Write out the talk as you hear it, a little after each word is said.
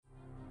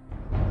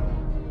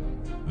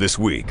This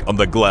week on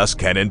the Glass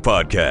Cannon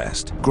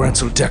Podcast.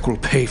 Granzel Deck will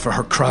pay for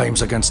her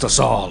crimes against us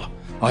all.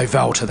 I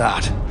vow to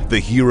that.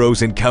 The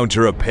heroes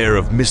encounter a pair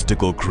of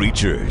mystical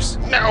creatures.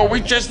 No,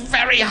 we're just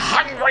very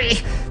hungry.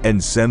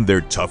 And send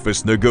their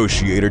toughest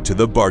negotiator to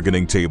the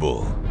bargaining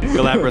table.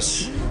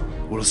 Galabras.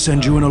 We'll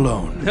send you in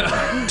alone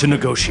to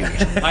negotiate.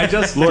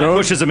 Lord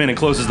pushes him in and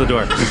closes the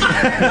door.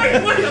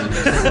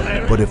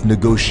 But if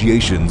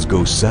negotiations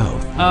go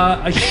south...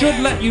 I should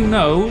let you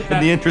know that In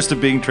the interest of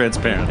being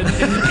transparent.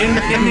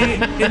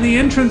 in the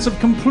entrance of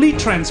complete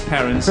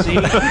transparency,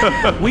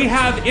 we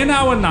have in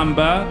our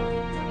number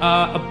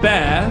a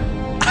bear,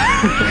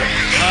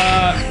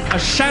 a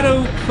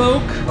shadow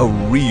cloak. a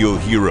real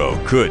hero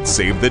could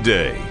save the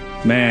day.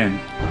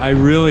 Man, I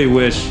really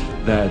wish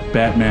that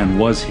Batman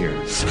was here,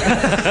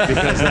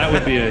 because that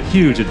would be a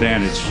huge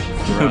advantage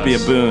for It would be a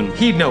us. boon.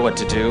 He'd know what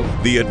to do.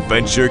 The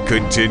adventure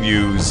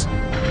continues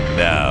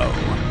now.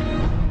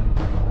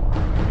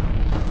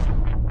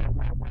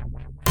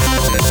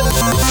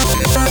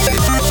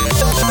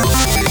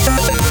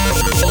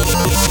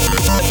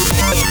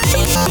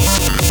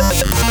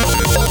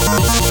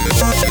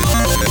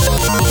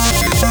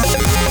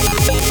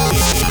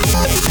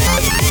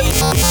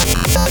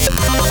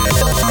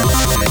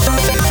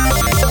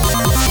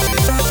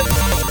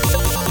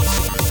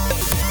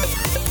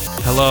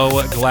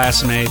 Hello,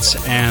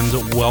 Glassmates,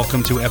 and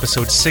welcome to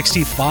episode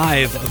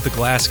 65 of the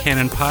Glass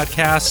Cannon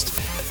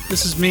Podcast.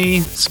 This is me,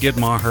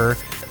 Skidmaher.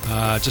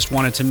 Just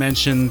wanted to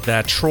mention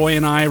that Troy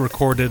and I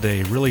recorded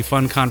a really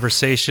fun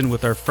conversation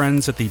with our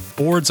friends at the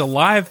Boards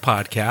Alive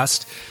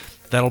podcast.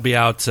 That'll be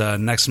out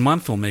next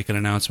month. We'll make an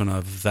announcement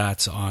of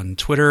that on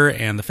Twitter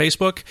and the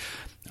Facebook.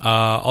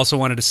 Also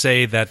wanted to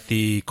say that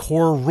the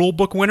core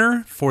rulebook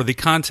winner for the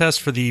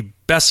contest for the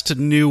best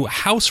new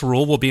house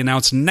rule will be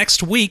announced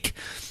next week.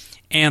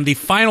 And the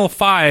final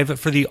 5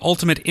 for the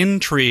Ultimate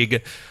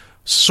Intrigue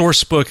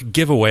Sourcebook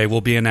giveaway will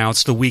be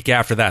announced the week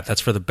after that.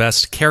 That's for the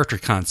best character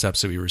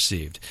concepts that we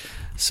received.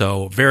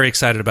 So very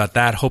excited about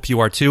that. Hope you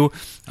are too.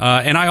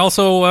 And I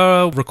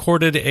also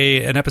recorded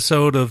an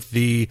episode of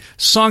the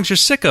Songs You're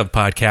Sick Of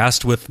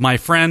podcast with my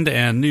friend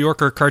and New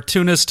Yorker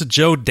cartoonist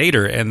Joe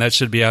Dater, and that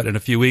should be out in a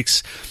few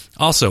weeks.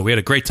 Also, we had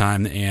a great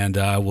time, and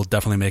we'll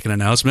definitely make an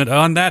announcement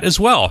on that as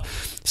well.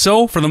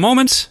 So for the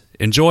moment,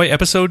 enjoy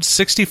episode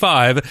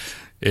 65.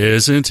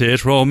 Isn't it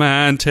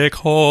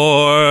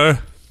romanticore?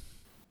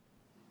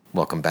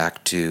 Welcome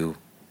back to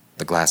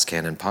the Glass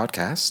Cannon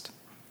Podcast.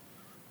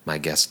 My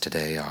guests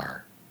today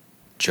are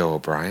Joe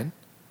O'Brien,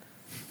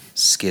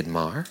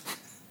 Skidmar,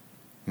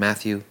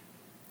 Matthew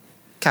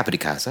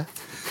Capiticasa,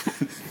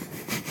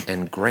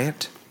 and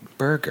Grant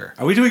Berger.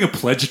 Are we doing a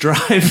pledge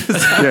drive?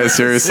 Yeah,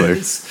 seriously.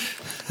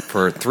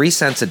 For 3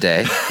 cents a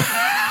day,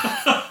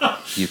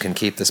 you can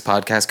keep this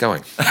podcast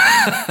going.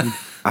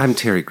 I'm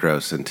Terry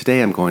Gross, and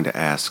today I'm going to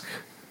ask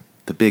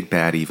the big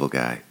bad evil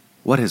guy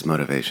what his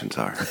motivations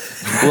are.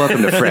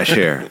 Welcome to Fresh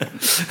Air.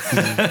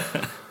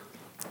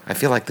 I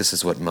feel like this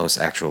is what most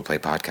actual play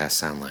podcasts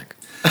sound like.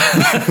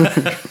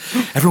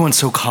 Everyone's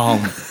so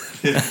calm.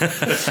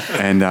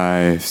 And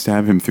I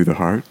stab him through the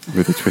heart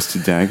with a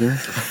twisted dagger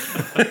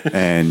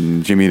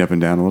and jimmy it up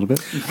and down a little bit.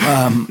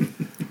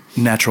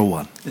 Natural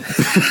one.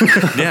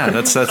 Yeah,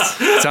 that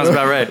sounds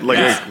about right.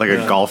 Like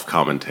a golf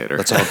commentator.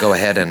 Let's all go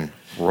ahead and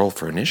roll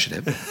for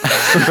initiative.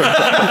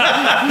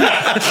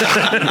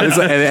 It's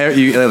like, and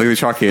you like the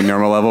chalky at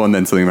normal level, and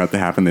then something about to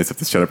happen. They just have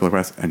to shut up real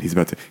fast, and he's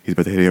about to hit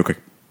it real quick.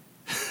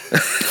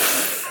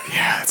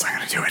 Yeah, that's not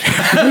gonna do it.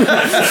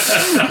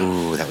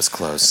 Ooh, that was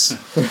close.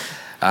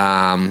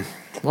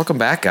 Welcome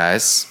back,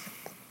 guys.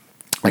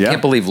 I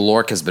can't believe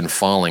Lork has been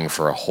falling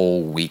for a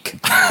whole week.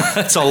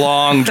 That's a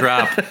long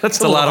drop.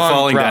 That's a lot of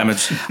falling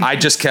damage. I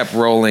just kept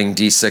rolling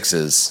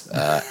D6s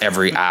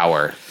every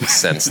hour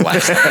since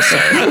last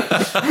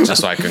episode,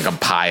 just so I can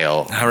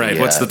compile. All right,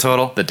 what's the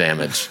total? The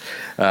damage.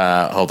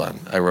 Hold on,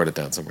 I wrote it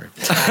down somewhere.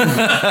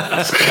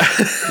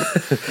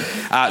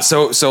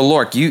 So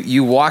Lork,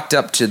 you walked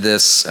up to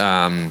this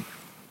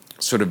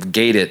sort of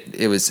gated.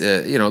 It was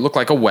it looked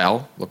like a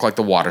well, looked like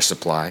the water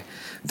supply.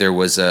 There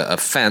was a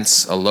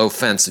fence, a low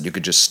fence that you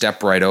could just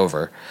step right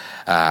over.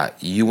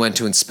 You went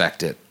to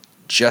inspect it,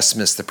 just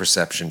missed the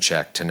perception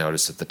check to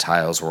notice that the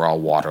tiles were all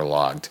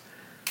waterlogged.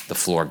 The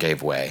floor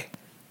gave way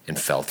and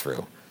fell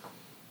through.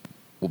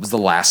 What was the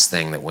last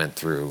thing that went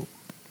through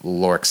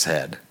Lork's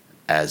head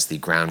as the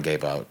ground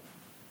gave out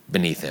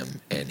beneath him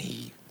and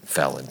he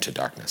fell into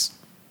darkness?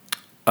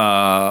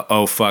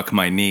 Oh, fuck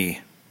my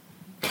knee.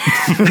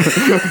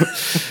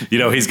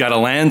 He's got to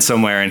land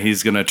somewhere, and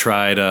he's going to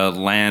try to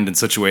land in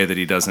such a way that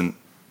he doesn't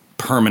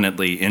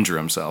permanently injure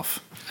himself.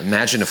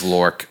 Imagine if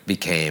Lork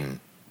became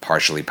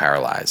partially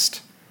paralyzed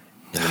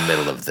in the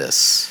middle of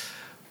this.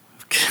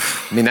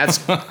 I mean,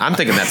 I'm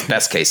thinking that's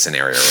best case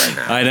scenario right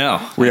now. I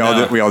know. We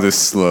all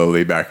just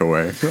slowly back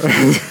away.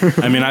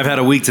 I mean, I've had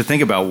a week to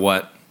think about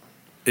what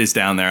is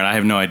down there, and I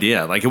have no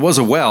idea. Like, it was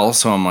a well,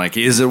 so I'm like,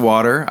 is it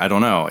water? I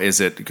don't know.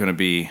 Is it going to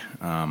be...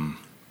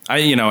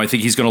 I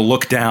think he's going to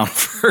look down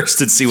first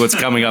and see what's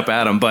coming up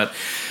at him. But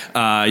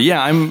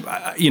Yeah, I'm,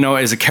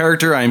 as a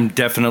character, I'm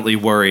definitely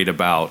worried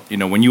about,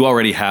 when you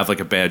already have like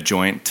a bad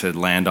joint, to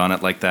land on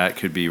it like that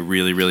could be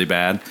really, really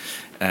bad.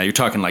 You're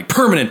talking like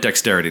permanent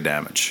dexterity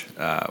damage,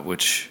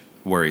 which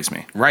worries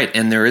me. Right,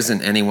 and there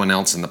isn't anyone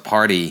else in the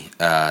party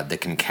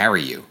that can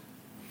carry you.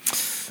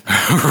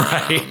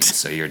 Right.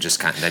 So you're they just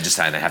kind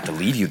of have to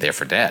leave you there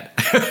for dead.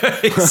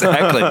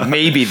 Exactly.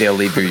 Maybe they'll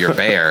leave you your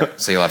bear,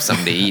 so you'll have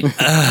something to eat.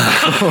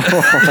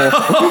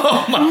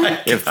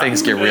 If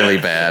things get really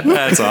bad.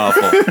 That's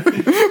awful.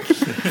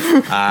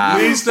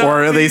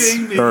 Or at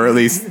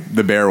least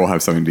the bear will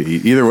have something to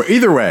eat.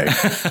 Either way,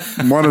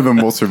 one of them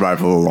will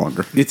survive a little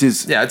longer.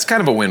 Yeah, it's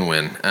kind of a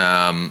win-win.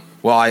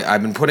 Well,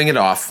 I've been putting it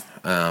off,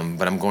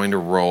 but I'm going to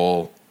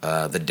roll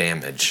the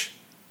damage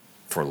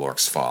for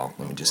Lork's fall.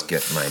 Let me just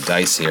get my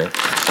dice here.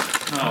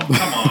 Oh,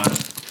 come on.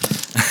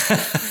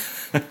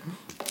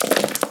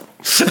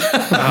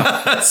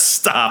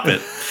 Stop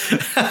it.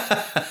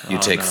 You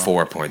take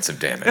 4 points of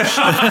damage.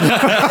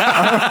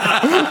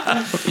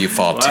 You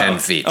fall 10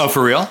 feet. Oh,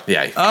 for real?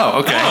 Yeah. Oh,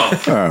 okay.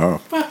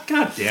 Oh,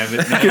 God damn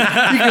it, man. you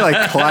can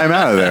like climb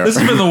out of there. This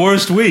has been the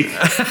worst week.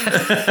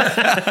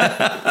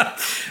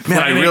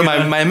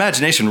 Man, my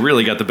imagination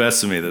really got the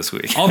best of me this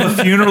week. All the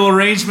funeral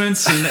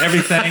arrangements and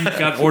everything,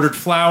 got ordered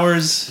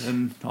flowers,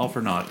 and all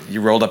for naught.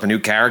 You rolled up a new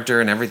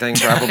character and everything,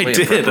 probably. I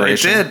did.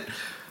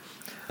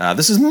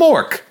 This is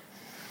Mork.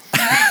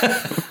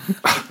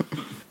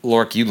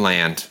 Lork, you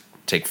land,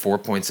 take 4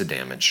 points of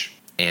damage,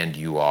 and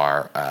you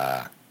are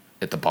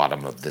at the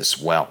bottom of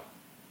this well.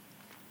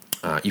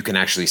 You can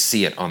actually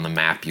see it on the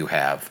map you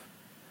have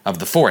of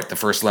the fort, the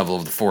first level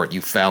of the fort.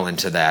 You fell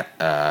into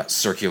that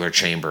circular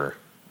chamber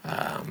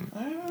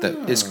that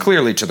is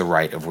clearly to the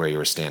right of where you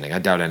were standing. I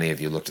doubt any of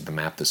you looked at the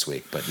map this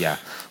week, but yeah.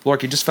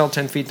 Lork, you just fell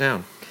 10 feet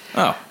down.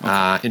 Oh.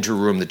 Okay. Into a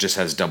room that just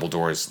has double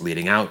doors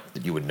leading out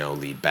that you would know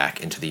lead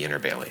back into the inner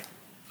bailey.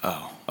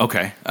 Oh,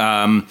 okay.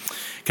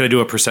 Can I do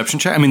a perception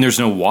check? I mean, there's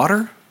no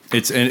water?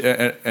 It's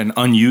an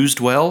unused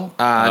well?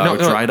 No,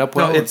 dried up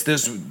well? No,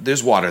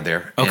 there's water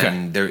there. Okay.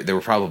 And they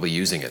were probably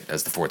using it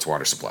as the fort's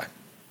water supply.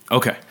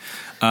 Okay.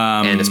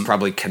 And it's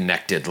probably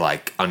connected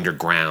like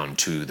underground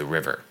to the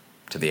river,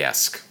 to the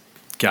Esk.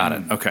 Got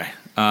it. Okay.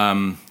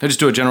 I just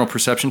do a general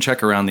perception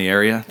check around the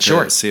area to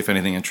Sure. see if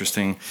anything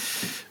interesting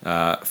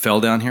fell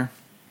down here.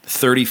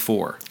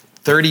 34.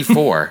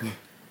 34.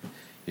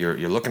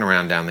 You're looking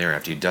around down there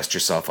after you dust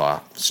yourself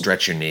off,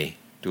 stretch your knee,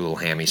 do a little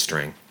hammy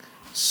string,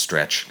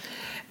 stretch,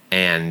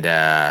 and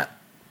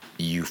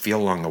you feel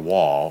along the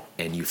wall,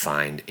 and you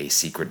find a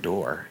secret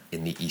door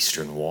in the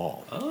eastern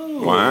wall.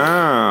 Oh.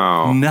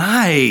 Wow.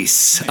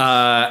 Nice.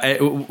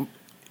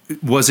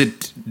 Was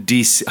it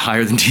DC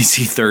higher than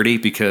DC 30?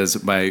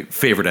 Because my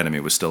favorite enemy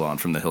was still on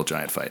from the Hill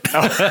Giant fight.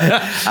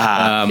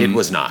 It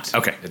was not.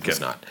 Okay, It was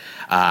not.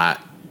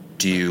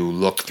 Do you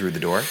look through the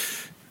door?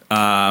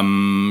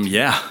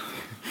 Yeah.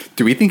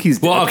 Do we think he's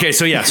dead? Well, okay,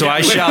 so I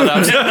shout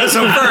out.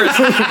 So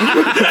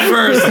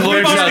first,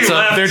 Lord shouts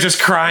up. They're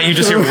just crying. You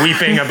just hear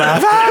weeping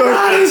about,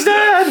 oh, he's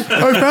dead.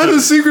 I found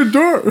the secret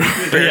door.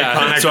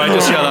 Yeah, so I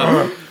just shout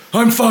out,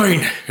 I'm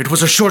fine. It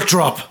was a short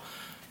drop.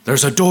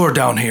 There's a door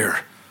down here.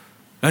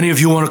 Any of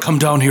you want to come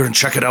down here and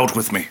check it out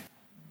with me?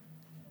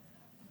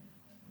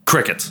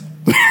 Crickets.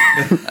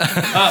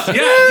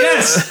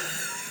 Yes.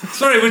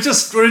 Sorry,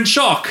 we're in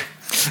shock.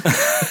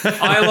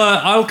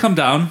 I'll come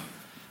down.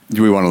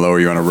 Do we want to lower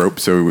you on a rope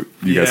so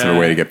you guys have a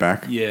way to get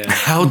back? Yeah.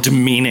 How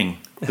demeaning.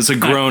 As a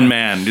grown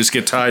man, just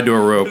get tied to a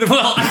rope.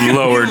 Well, I can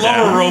Lower down.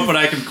 lower rope, and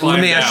I can climb.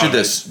 Let me ask you down.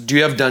 this. Do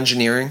you have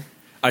dungeoneering?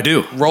 I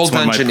do. Roll It's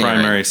one of my dungeoneering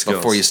primary skills.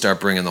 before you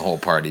start bringing the whole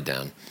party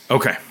down,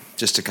 Okay.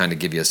 just to kind of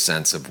give you a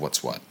sense of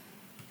what's what.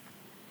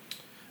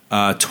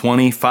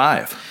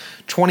 25.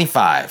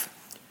 25.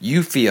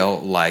 You feel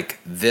like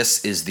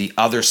this is the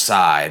other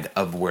side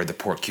of where the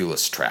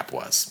Porculus trap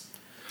was.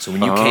 So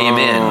when you came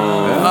in,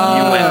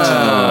 you went to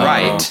the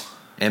right.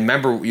 And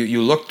remember,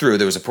 you looked through.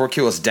 There was a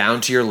Porculus down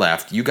to your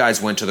left. You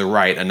guys went to the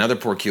right. Another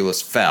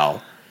Porculus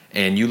fell.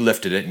 And you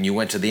lifted it, and you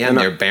went to the end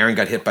there. Baron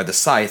got hit by the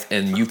scythe,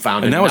 and you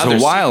found And that was a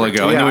another while secret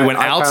ago. door. And then we Yeah, went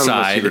I found the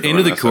outside, secret door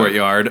into the on that side.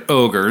 courtyard,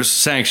 ogres,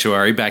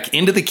 sanctuary, back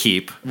into the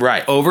keep.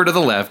 Right. Over to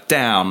the left,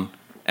 down,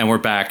 and we're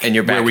back. And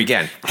you're back where we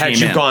again. Had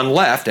came you in. gone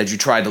left, as you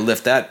tried to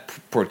lift that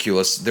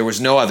Porculus, there was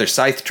no other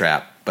scythe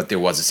trap, but there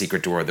was a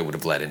secret door that would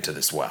have led into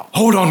this well.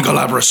 Hold on,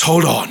 Galabras,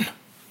 hold on.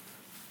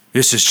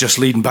 This is just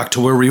leading back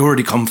to where we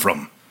already come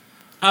from.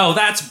 Oh,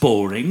 that's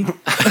boring.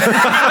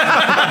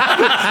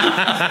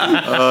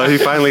 He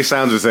finally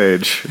sounds his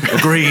age.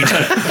 Agreed.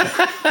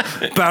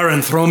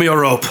 Baron, throw me a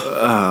rope.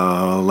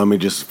 Let me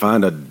just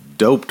find a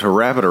dope to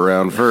wrap it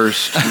around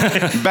first.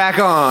 Back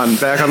on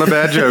the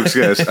bad jokes,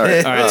 guys. All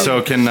right. All right,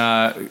 so can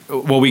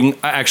we can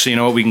actually, you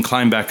know what? We can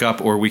climb back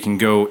up, or we can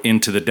go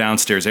into the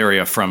downstairs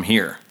area from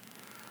here.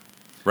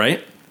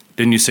 Right?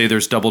 Didn't you say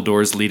there's double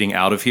doors leading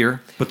out of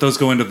here? But those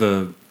go into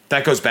the...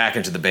 That goes back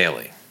into the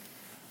Bailey.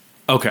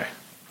 Okay.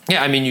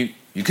 Yeah, I mean,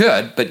 you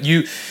could, but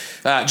you,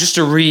 just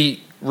to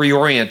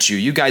reorient you,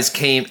 you guys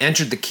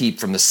entered the keep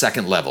from the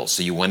second level.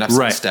 So you went up some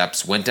Right.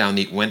 steps, went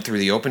through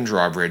the open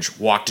drawbridge,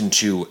 walked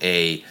into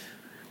a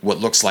what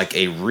looks like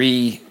a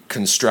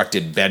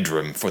reconstructed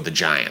bedroom for the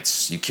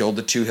giants. You killed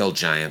the 2 hill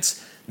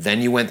giants.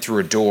 Then you went through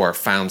a door,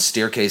 found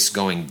staircase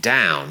going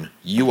down.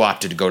 You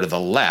opted to go to the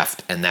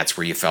left, and that's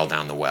where you fell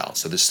down the well.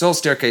 So there's still a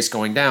staircase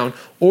going down,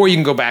 or you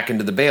can go back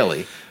into the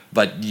bailey,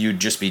 but you'd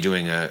just be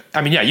doing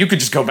you could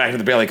just go back to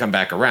the bailey, come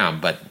back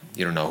around, but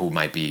you don't know who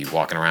might be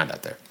walking around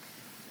out there.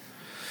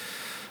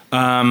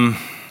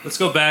 Let's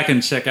go back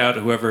and check out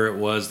whoever it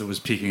was that was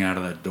peeking out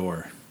of that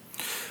door.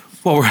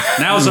 Well,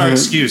 Now's our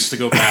excuse to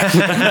go back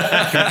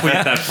and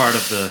complete that part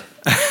of the...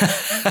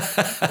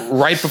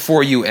 Right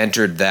before you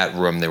entered that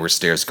room, there were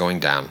stairs going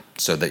down.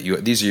 So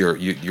that these are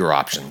your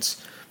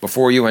options.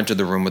 Before you enter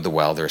the room with the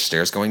well, there are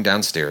stairs going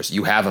downstairs.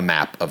 You have a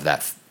map of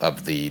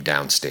the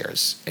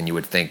downstairs, and you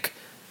would think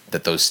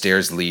that those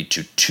stairs lead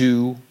to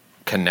 2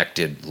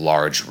 connected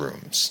large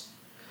rooms.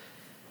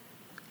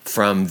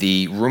 From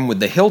the room with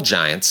the hill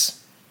giants,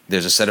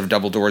 there's a set of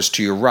double doors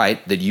to your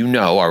right that you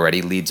know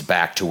already leads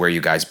back to where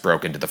you guys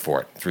broke into the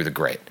fort through the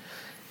grate.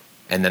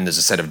 And then there's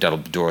a set of double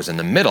doors in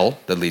the middle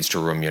that leads to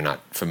a room you're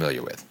not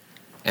familiar with.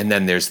 And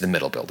then there's the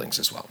middle buildings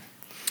as well.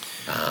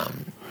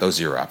 Those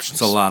are your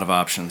options. it's a lot of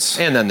options.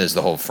 And then there's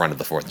the whole front of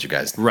the fort that you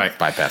guys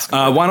bypassed.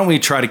 Why don't we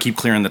try to keep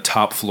clearing the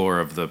top floor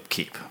of the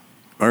keep?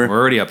 Okay. We're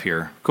already up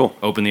here. Cool.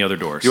 Open the other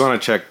doors. Do you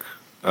want to check?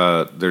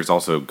 There's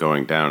also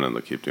going down in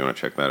the keep. Do you want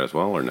to check that as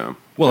well, or no?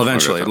 Well,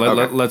 eventually.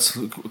 Okay. Let's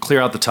clear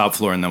out the top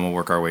floor, and then we'll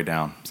work our way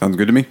down. Sounds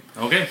good to me.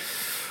 Okay.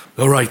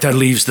 All right, that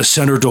leaves the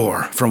center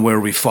door from where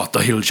we fought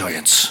the hill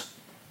giants.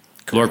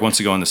 Lork wants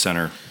to go in the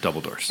center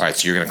double doors. All right,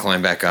 so you're going to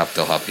climb back up.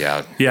 They'll help you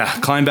out. Yeah,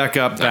 climb back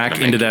up, back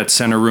gonna into make that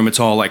center room.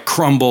 It's all like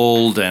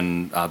crumbled,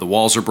 and the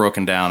walls are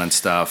broken down and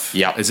stuff.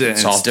 Yeah,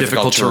 it's all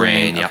difficult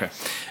terrain, yeah. Okay.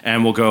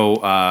 And we'll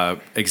go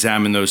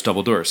examine those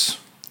double doors.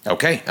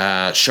 Okay,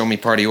 show me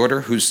party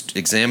order. Who's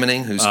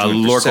examining? Who's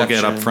doing Lork will get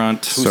perception? up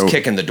front. Who's So-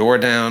 kicking the door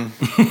down?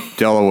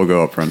 Della will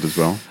go up front as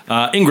well.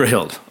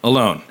 Ingrahild,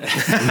 alone.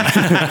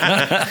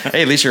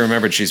 Hey, at least you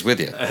remembered she's with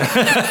you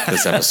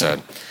this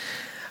episode.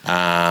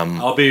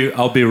 I'll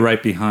be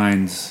right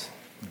behind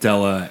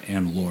Della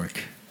and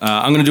Lork.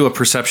 I'm going to do a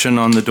perception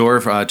on the door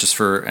just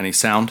for any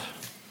sound.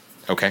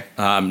 Okay.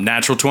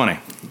 Natural 20.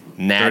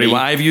 Natty.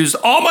 31. I've used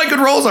all my good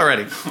rolls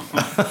already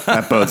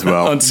That bodes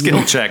well. on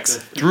skill checks.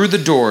 Through the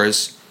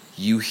doors,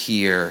 you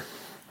hear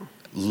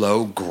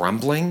low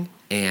grumbling,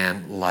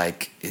 and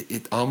like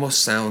it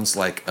almost sounds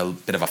like a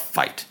bit of a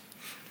fight.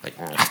 Like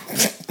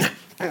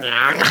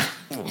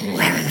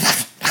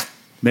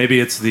Maybe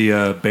it's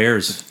the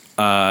bears.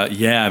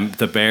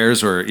 The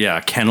bears or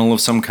a kennel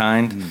of some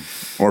kind.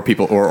 Or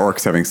people, or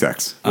orcs having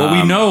sex. Well,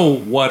 we know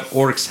what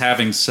orcs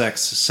having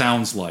sex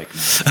sounds like.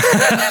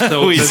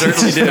 So We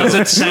certainly do. Does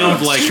it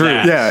sound like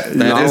that?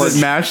 Yeah,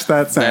 is- match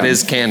that sound. that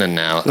is canon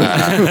now.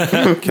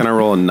 Can I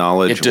roll a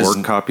knowledge It does-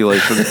 orc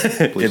copulation?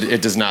 please?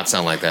 It does not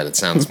sound like that. It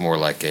sounds more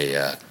like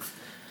a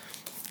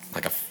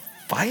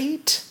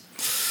fight.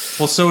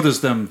 Well, so does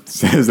them.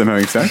 Says them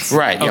having sex.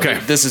 Right. Yeah, Okay.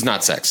 but this is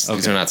not sex.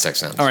 These are not sex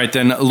sounds. All right,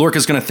 then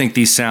Lorca's going to think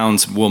these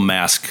sounds will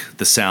mask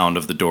the sound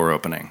of the door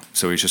opening.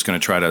 So he's just going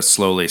to try to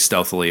slowly,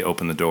 stealthily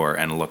open the door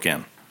and look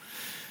in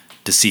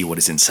to see what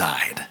is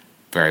inside.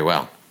 Very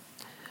well.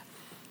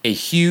 A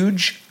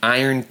huge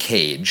iron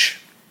cage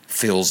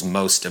fills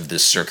most of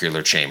this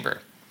circular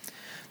chamber.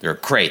 There are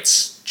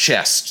crates,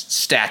 chests,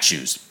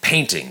 statues,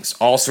 paintings,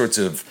 all sorts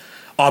of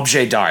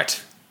objet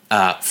d'art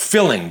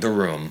filling the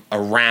room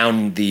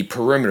around the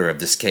perimeter of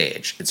this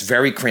cage. It's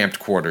very cramped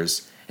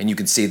quarters, and you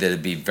can see that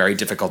it'd be very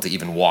difficult to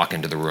even walk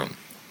into the room.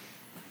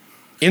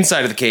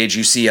 Inside of the cage,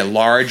 you see a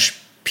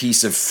large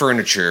piece of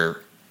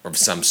furniture of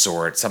some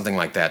sort, something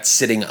like that,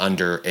 sitting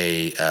under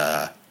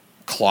a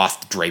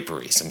cloth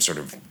drapery, some sort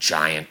of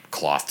giant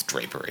cloth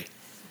drapery.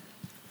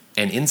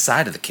 And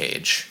inside of the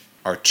cage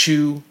are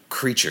 2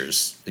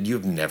 creatures that you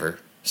have never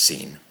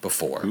seen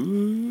before,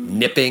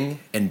 nipping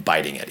and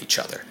biting at each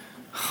other.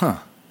 Huh.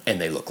 And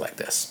they look like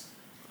this.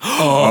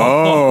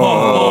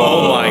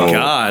 Oh my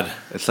God.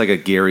 It's like a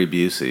Gary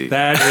Busey.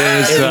 That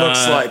is.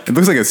 It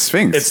looks like a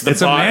sphinx.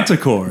 It's a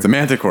manticore. It's a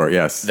manticore,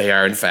 yes. They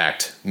are, in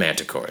fact,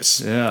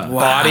 manticores. Yeah.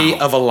 Body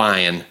of a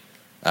lion,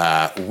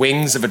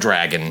 wings of a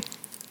dragon,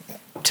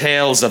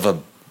 tails of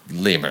a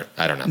lemur.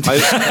 I don't know.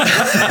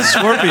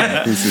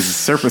 Scorpion. This is a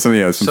serpent,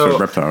 some sort of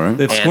reptile, right?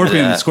 They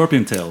have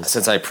scorpion tails.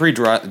 Since I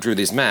drew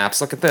these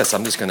maps, look at this.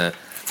 I'm just going to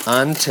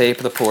untape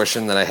the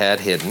portion that I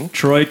had hidden.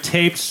 Troy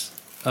tapes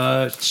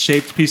a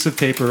shaped piece of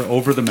paper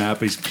over the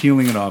map. He's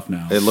peeling it off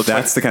now. It looks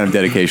That's the kind of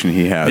dedication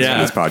he has Yeah.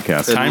 for this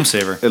podcast. Time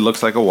saver. It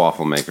looks like a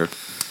waffle maker.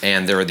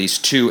 And there are these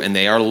 2, and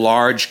they are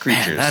large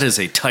creatures. That is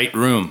a tight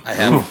room. I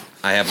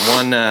have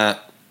one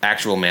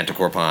actual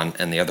manticore pawn,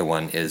 and the other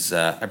one is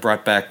I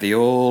brought back the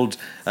old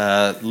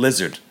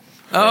lizard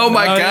Oh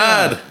my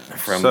God.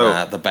 from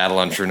So- the battle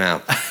on True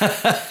Now.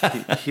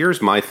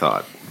 Here's my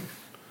thought.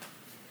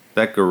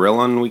 That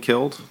gorillan we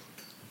killed,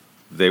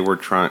 they were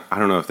trying. I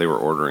don't know if they were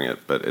ordering it,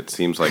 but it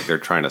seems like they're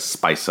trying to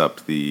spice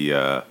up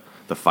the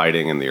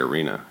fighting in the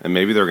arena, and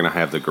maybe they're going to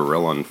have the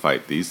gorillan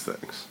fight these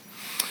things.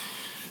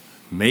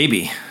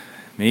 Maybe.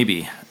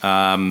 Maybe.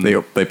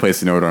 They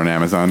place a note on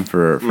Amazon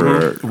for.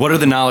 What are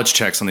the knowledge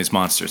checks on these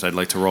monsters? I'd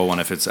like to roll one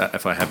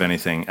if I have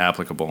anything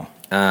applicable.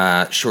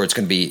 Sure, it's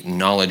going to be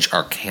knowledge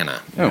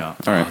arcana. Oh, all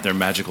right. They're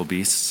magical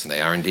beasts.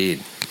 They are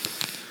indeed.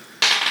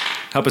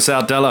 Help us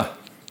out, Della.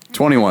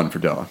 21 for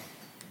Della.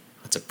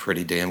 That's a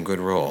pretty damn good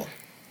roll.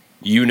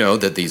 You know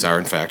that these are,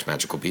 in fact,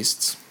 magical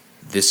beasts.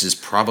 This is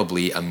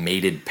probably a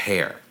mated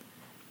pair.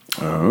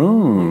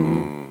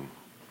 Oh.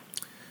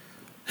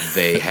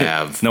 They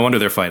have... No wonder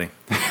they're fighting.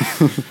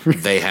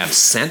 They have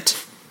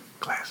scent.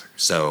 Classic.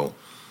 So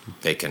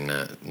they can,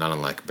 not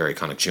unlike Barry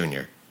Connick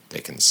Jr., they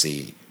can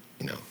see,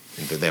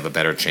 they have a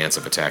better chance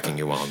of attacking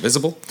you while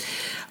invisible.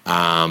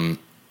 And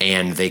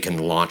they can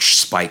launch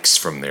spikes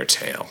from their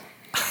tail.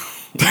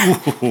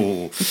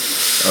 Okay.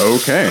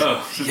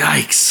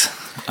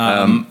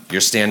 Yikes.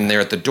 You're standing there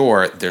at the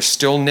door. They're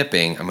still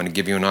nipping. I'm going to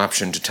give you an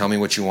option to tell me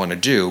what you want to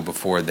do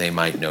before they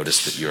might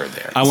notice that you're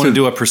there. I want to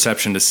do a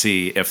perception to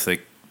see if the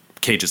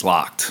cage is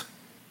locked.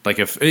 Like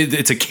if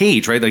it's a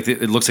cage, right? Like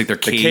it looks like they're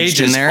caged The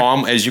cage in is, there.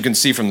 as you can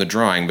see from the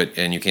drawing,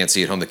 and you can't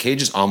see it at home, the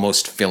cage is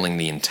almost filling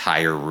the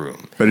entire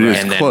room. But it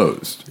is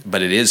closed.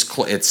 But it is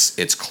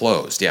it's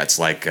closed. Yeah, it's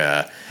like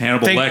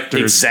Hannibal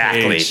Lecter's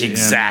exactly, cage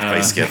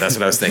Skid. That's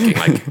what I was thinking.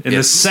 Like in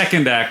the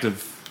second act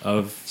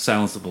of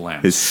Silence of the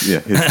Lambs.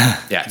 yeah,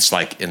 it's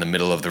like in the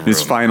middle of the room.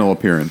 His final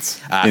appearance.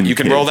 You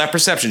can roll that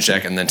perception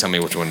check and then tell me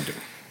what you want to do.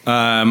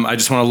 I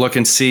just want to look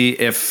and see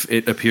if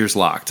it appears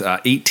locked.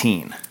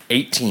 18.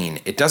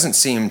 18. It doesn't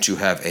seem to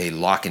have a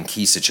lock and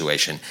key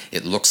situation.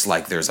 It looks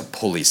like there's a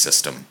pulley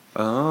system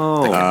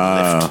that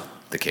can lift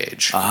the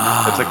cage. It's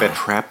like that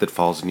trap that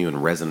falls on you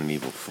in Resident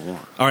Evil 4.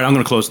 All right, I'm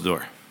going to close the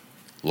door.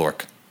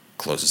 Lork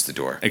closes the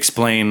door.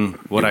 Explain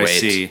what You I wait.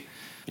 see.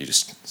 You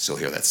just still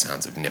hear that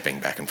sounds of nipping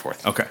back and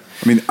forth. Okay.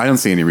 I mean, I don't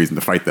see any reason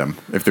to fight them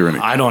if they're in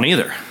a I don't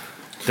either.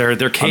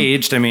 They're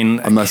caged.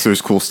 unless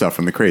there's cool stuff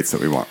in the crates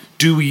that we want.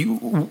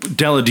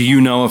 Della, do you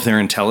know if they're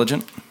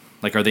intelligent?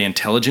 Like, are they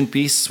intelligent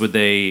beasts? Would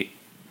they...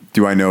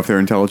 Do I know if they're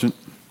intelligent?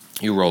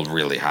 You rolled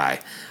really high,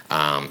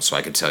 so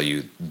I could tell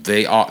you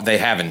they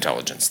have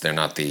intelligence. They're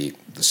not the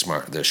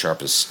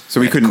sharpest. So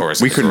we couldn't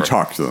sword.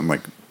 talk to them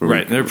like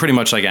Right, they're pretty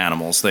much like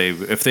animals.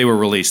 If they were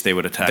released, they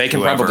would attack. They can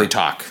whoever. probably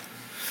talk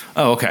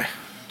Oh, okay.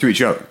 to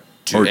each other.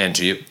 and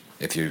to you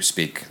if you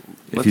speak.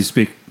 If you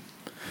speak.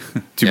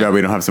 Too bad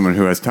we don't have someone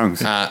who has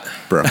tongues,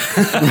 bro. Their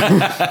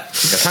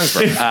tongues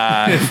broke.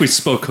 If we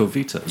spoke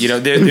Covitos.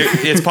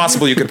 It's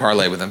possible you could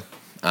parlay with them,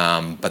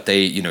 but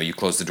you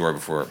close the door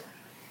before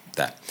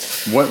that.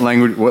 What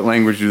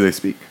language do they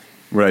speak?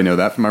 Would I know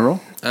that from my role?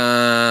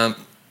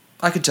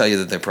 I could tell you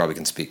that they probably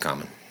can speak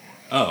common.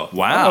 Oh.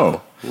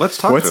 Wow. Let's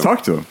talk to them.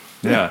 talk to them.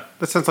 Yeah.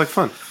 That sounds like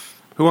fun.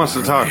 Who wants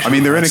to talk? I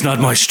mean, they're in It's not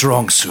my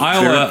strong suit.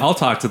 I'll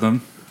talk to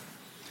them.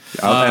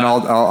 and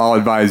I'll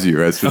advise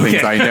you as to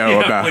things I know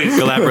about. please.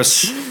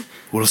 Galabras,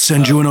 we'll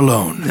send you in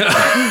alone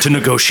to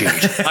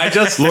negotiate. I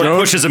just Lord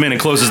pushes him in and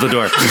closes the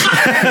door.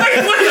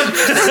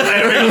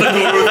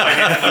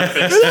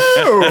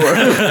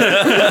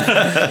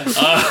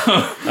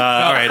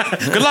 All right.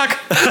 Good luck.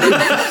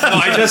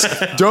 I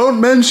just Don't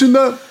mention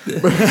that.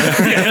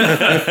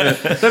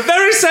 they're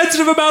very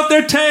sensitive about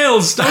their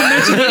tails. Don't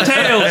mention their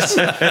tails.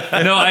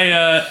 No,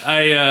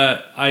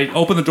 I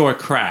open the door a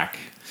crack,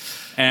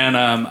 and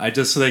I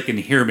just so they can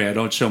hear me. I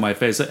don't show my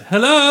face.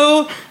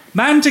 Hello,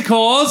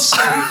 Manticores.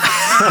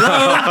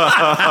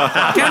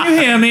 Hello, can you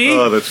hear me?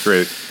 Oh, that's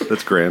great.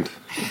 That's grand.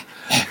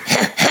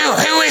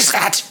 Who is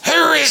that?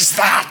 Who is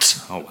that?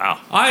 Oh, wow.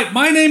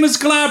 My name is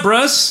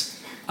Galabras.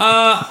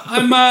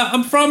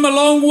 I'm from a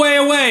long way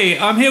away.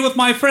 I'm here with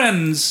my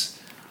friends.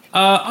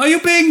 Are you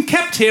being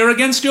kept here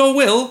against your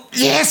will?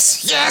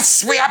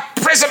 Yes, we are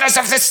prisoners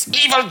of this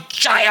evil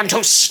giant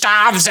who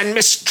starves and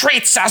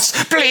mistreats us.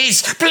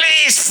 Please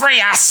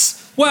free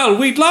us. Well,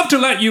 we'd love to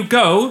let you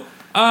go.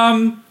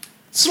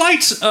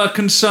 Slight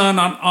concern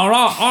on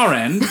our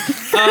end.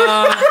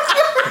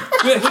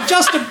 We're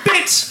just a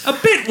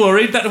bit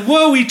worried that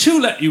were we to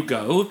let you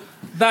go,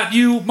 that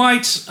you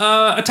might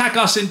attack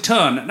us in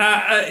turn.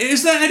 Now,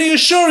 is there any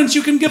assurance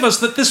you can give us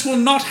that this will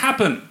not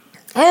happen?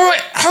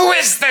 Who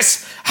is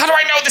this? How do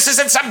I know this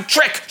isn't some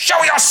trick?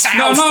 Show yourself.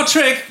 No, not a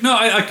trick. No,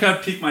 I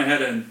can't peek my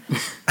head in.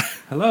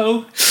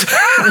 Hello?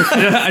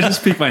 I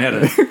just peek my head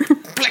in.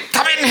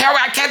 Come in here.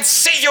 I can't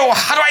see you.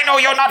 How do I know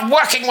you're not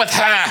working with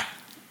her?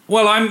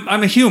 Well,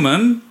 I'm a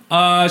human.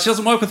 She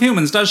doesn't work with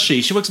humans, does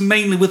she? She works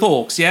mainly with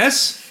orcs,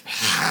 yes?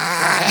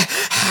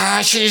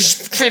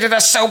 She's treated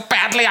us so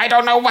badly, I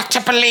don't know what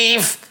to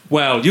believe.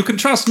 Well, you can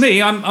trust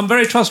me. I'm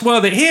very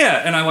trustworthy.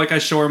 Here, and I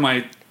show her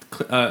my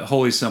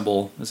holy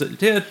symbol. Is it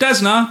here?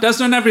 Desna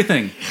and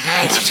everything.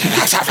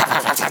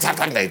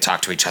 They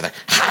talk to each other.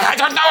 I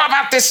don't know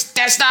about this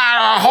Desna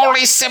or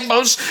holy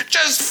symbols.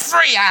 Just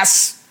free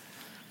us.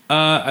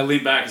 I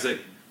lean back and say,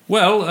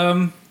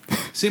 well,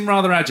 seem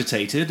rather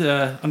agitated,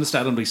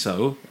 understandably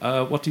so.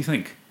 What do you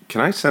think?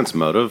 Can I sense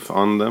motive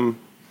on them?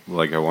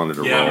 Like I wanted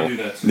to roll. do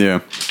that. Yeah.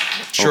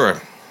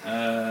 Sure.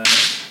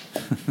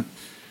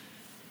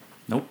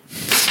 Nope.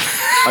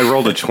 I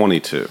rolled a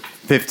 22.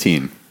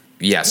 15.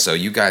 Yeah, so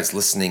you guys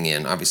listening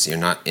in, obviously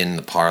you're not in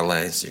the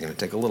parlay, so you're going to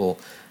take a little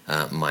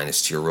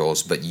minus to your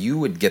rolls, but you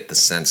would get the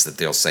sense that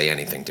they'll say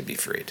anything to be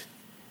freed.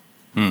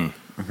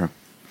 Okay.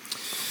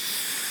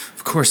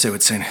 Of course they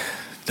would say...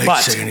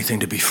 They'd say anything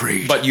to be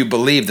freed. But you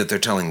believe that they're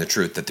telling the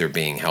truth, that they're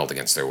being held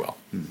against their will.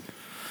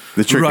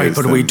 The trick right, is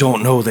but we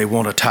don't know they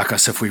won't attack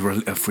us if we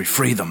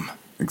free them.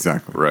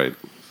 Exactly. Right.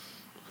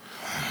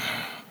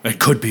 It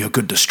could be a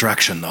good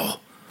distraction, though.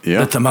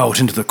 Yeah. Let them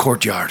out into the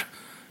courtyard,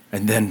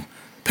 and then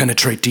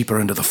penetrate deeper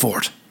into the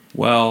fort.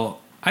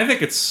 Well, I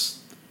think it's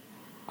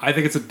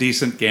a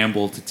decent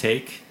gamble to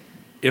take.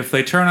 If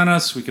they turn on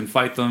us, we can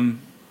fight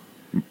them.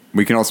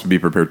 We can also be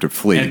prepared to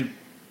flee. And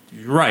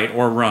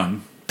or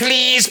run.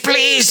 Please,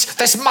 please,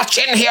 there's much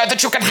in here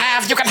that you can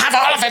have. You can have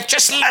all of it.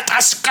 Just let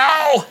us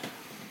go.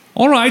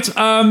 All right.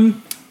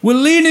 We're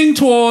leaning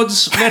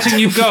towards letting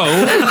you go.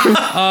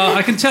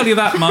 I can tell you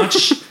that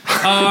much.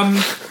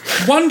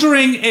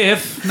 Wondering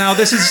if now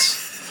this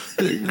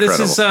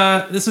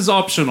is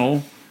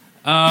optional.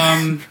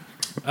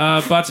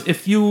 But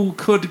if you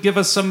could give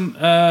us some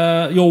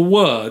your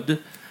word,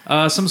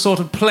 some sort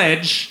of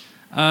pledge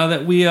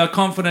that we are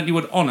confident you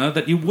would honor,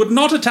 that you would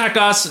not attack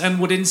us and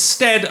would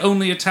instead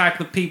only attack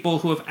the people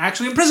who have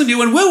actually imprisoned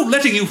you, and we're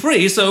letting you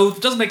free, so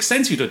it doesn't make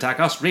sense for you to attack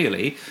us,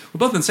 really. We're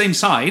both on the same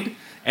side.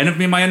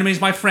 My enemy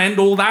is my friend,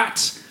 all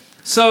that.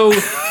 So,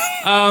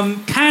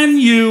 can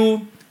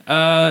you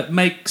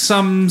make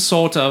some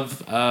sort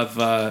of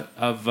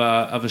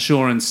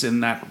assurance in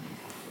that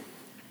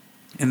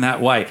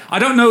way? I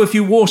don't know if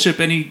you worship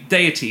any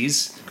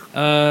deities.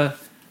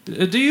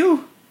 Do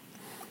you?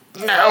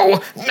 No,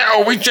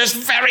 we're just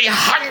very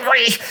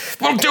hungry.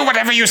 We'll do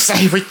whatever you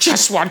say. We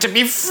just want to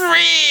be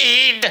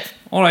freed.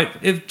 All right,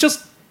 if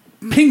just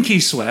pinky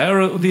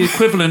swear, or the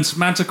equivalent,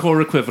 Manticore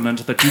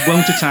equivalent, that you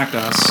won't attack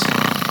us.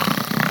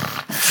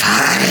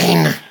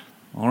 Fine.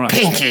 All right.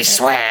 Pinky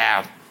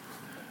swear.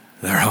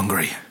 They're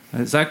hungry.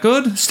 Is that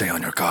good? Stay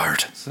on your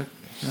guard. All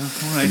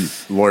right.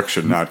 Lork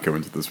should not go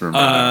into this room.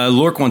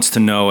 Lork wants to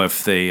know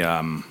if they...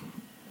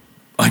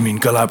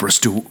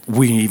 Galabras, do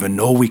we even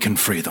know we can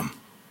free them?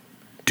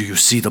 Do you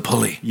see the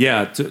pulley?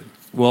 Yeah.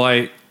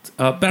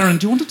 Baron,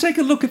 do you want to take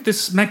a look at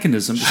this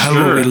mechanism? How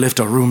will we lift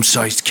a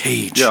room-sized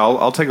cage? Yeah,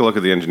 I'll take a look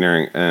at the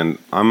engineering, and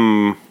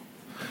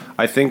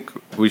I think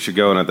we should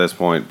go in at this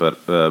point,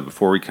 but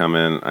before we come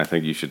in, I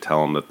think you should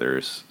tell them that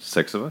there's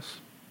 6 of us.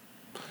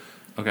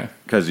 Okay.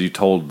 Because you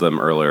told them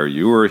earlier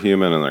you were a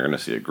human, and they're going to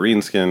see a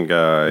green-skinned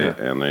guy,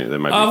 and they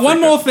might be one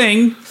more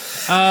thing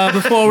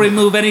before we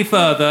move any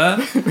further.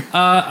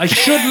 I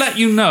should let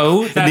you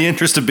know that... In the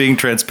interest of being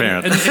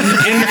transparent. In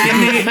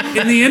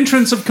the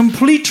interest of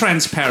complete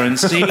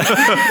transparency,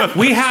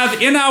 we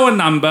have in our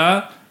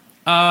number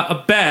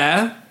a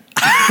bear,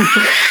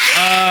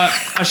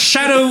 a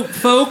shadow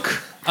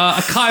folk,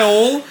 a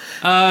Kyle.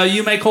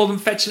 You may call them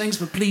fetchlings,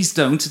 but please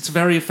don't. It's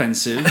very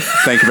offensive.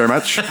 Thank you very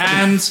much.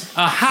 And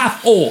a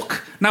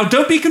half-orc. Now,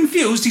 don't be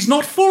confused. He's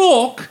not full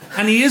orc,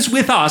 and he is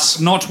with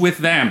us, not with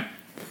them.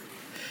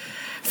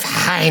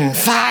 Fine.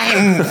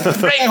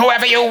 Bring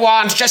whoever you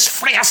want. Just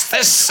free us.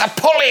 There's a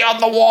pulley on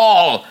the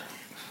wall.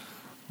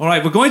 All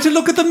right, we're going to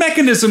look at the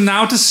mechanism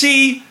now to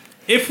see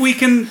if we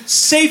can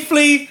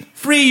safely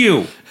free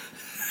you.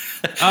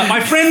 My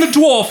friend the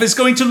dwarf that's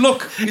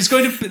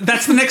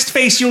the next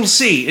face you'll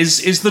see,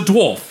 is the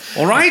dwarf,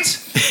 all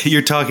right?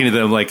 You're talking to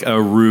them like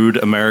a rude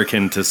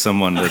American to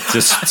someone that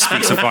just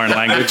speaks a foreign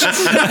language.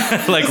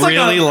 like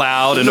really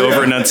loud and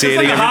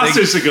over-enunciating it's like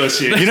everything. hostage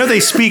negotiation. You know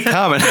they speak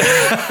common.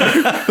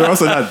 They're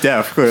also not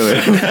deaf,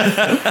 clearly.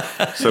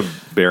 So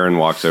Baron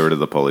walks over to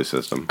the pulley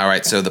system. All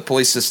right, so the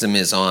pulley system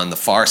is on the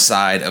far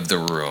side of the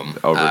room.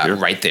 Over here?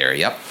 Right there,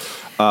 yep.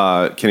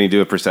 Can he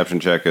do a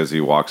perception check as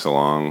he walks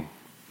along?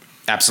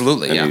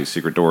 Absolutely, yeah. Any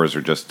secret doors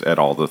or just at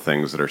all the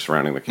things that are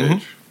surrounding the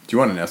cage? Do you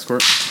want an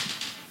escort?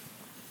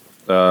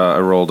 I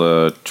rolled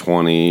a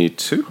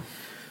 22.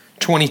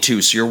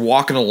 22, so you're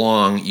walking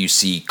along, you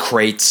see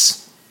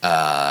crates,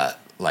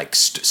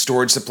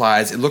 storage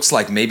supplies. It looks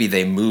like maybe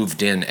they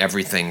moved in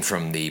everything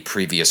from the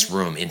previous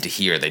room into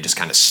here. They just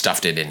kind of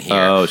stuffed it in here.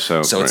 Oh,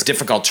 so it's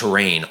difficult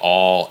terrain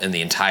all in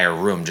the entire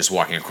room just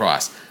walking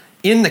across.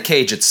 In the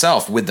cage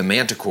itself, with the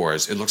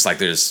manticores, it looks like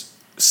there's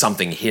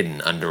something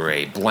hidden under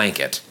a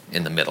blanket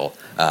in the middle,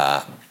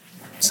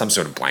 some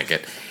sort of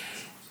blanket.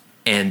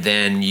 And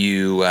then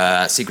you,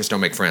 secrets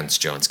don't make friends,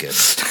 Joe and Skid.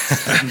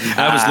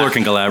 I was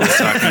lurking Galabras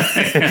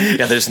talking.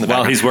 Yeah, there's in the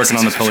While he's working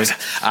on the pulley.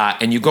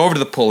 And you go over to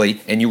the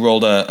pulley, and you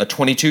rolled a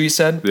 22, you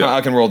said? Yeah.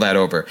 I can roll that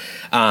over.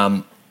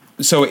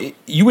 So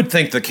you would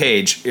think the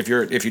cage, if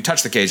you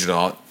touch the cage at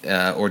all,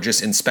 or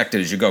just inspect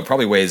it as you go,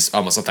 probably weighs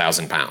almost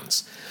 1,000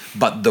 pounds.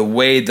 But the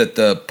way that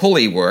the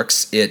pulley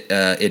works,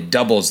 it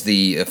doubles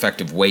the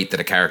effective weight that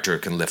a character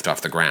can lift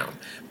off the ground.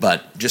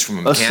 But just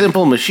from A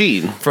simple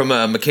machine. From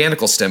a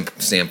mechanical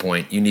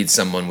standpoint, you need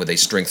someone with a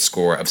strength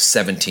score of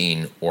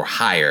 17 or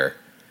higher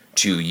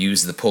to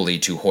use the pulley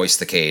to hoist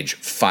the cage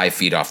 5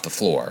 feet off the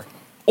floor.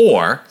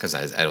 Or, because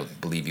I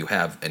don't believe you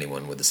have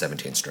anyone with a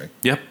 17 strength.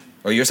 Yep.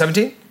 Oh, you're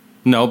 17?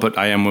 No, but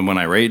I am when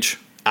I rage.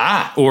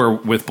 Or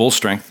with bull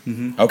strength.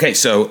 Okay,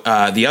 so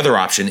the other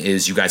option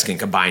is you guys can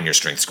combine your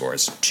strength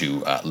scores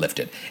to lift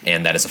it,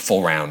 and that is a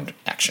full round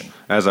action.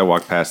 As I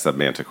walk past the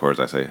manticores,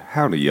 I say,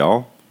 "Howdy,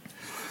 y'all,"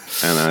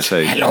 and I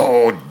say,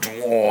 Hello,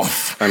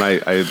 dwarf. and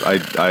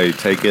I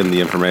take in the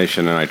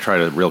information and I try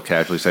to real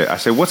casually say,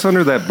 "What's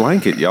under that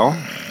blanket, y'all?"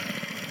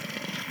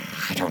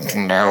 I don't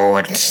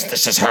know.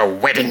 This is her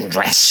wedding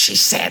dress, she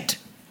said.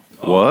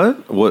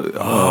 What? What?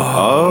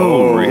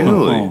 Oh,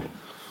 really?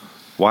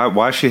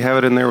 Why she have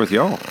it in there with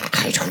y'all?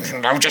 I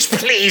don't know. Just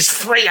please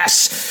free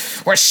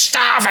us. We're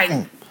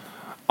starving.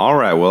 All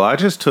right. Well, I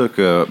just took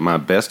my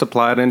best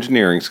applied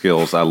engineering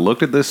skills. I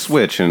looked at this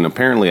switch, and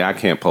apparently I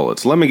can't pull it.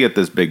 So let me get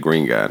this big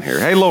green guy in here.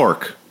 Hey,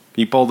 Lork,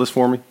 can you pull this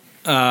for me?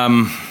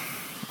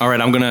 All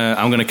right, I'm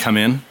gonna come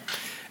in,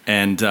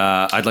 and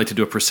I'd like to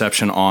do a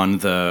perception on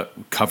the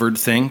covered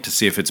thing to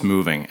see if it's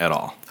moving at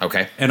all.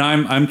 Okay. And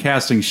I'm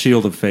casting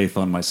Shield of Faith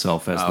on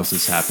myself as this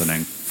is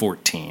happening.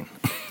 14.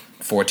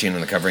 14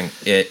 on the covering.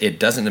 It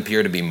doesn't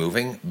appear to be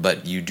moving,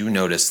 but you do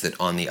notice that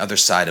on the other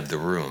side of the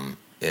room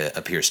it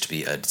appears to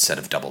be a set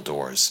of double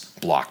doors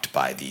blocked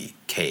by the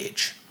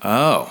cage.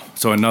 Oh,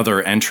 so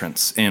another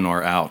entrance, in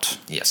or out.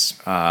 Yes.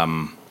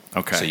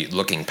 Okay. So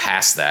looking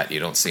past that, you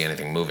don't see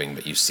anything moving,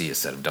 but you see a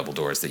set of double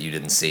doors that you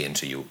didn't see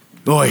until you...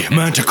 Oi,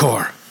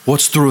 Manticore,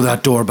 what's through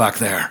that door back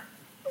there?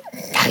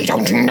 I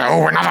don't know.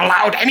 We're not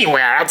allowed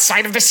anywhere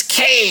outside of this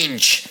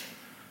cage.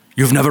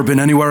 You've never been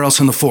anywhere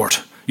else in the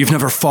fort. You've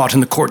never fought in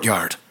the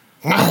courtyard.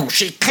 No,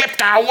 she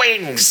clipped our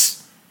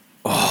wings.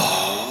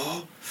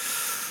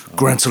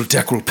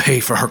 Grenseldeck will pay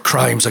for her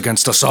crimes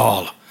against us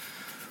all.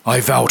 I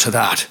vow to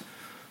that.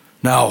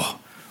 Now,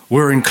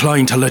 we're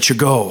inclined to let you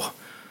go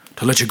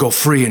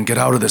free and get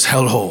out of this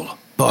hellhole.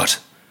 But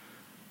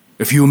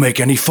if you make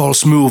any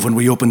false move when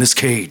we open this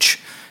cage,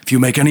 if you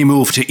make any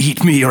move to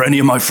eat me or any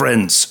of my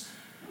friends,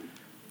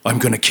 I'm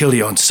gonna kill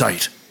you on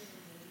sight.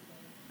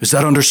 Is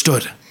that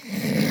understood?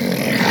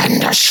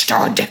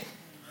 Understood.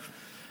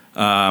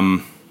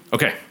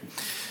 Okay.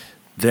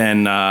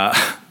 Then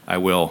I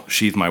will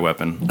sheath my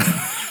weapon,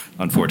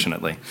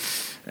 unfortunately,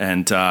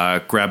 and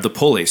grab the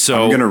pulley.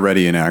 So I'm going to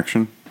ready an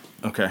action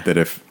Okay. that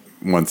if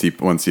once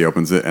he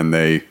opens it and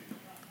they,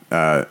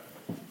 I'm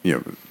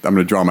going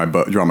to draw my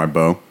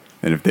bow,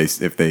 and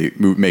if they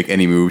make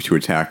any move to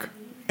attack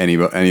any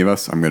of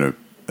us, I'm going to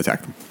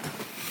attack them.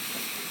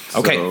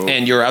 Okay, So-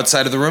 and you're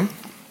outside of the room?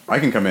 I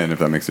can come in if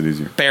that makes it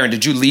easier. Baron,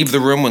 did you leave the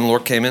room when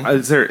Lork came in?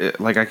 Is there,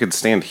 I could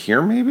stand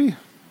here maybe?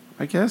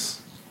 I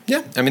guess?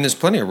 Yeah, I mean, there's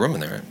plenty of room in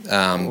there.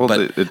 Well, but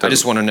it I doesn't-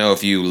 just want to know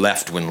if you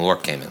left when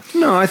Lork came in.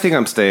 No, I think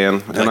I'm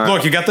staying. And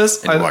Look, you got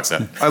this? And he walks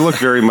out. I look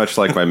very much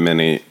like my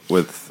mini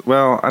with,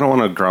 I don't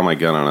want to draw my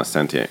gun on a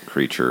sentient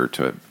creature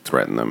to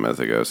threaten them as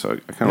they go, so I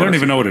kind I of don't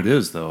even know what it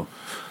is, though.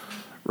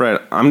 Right,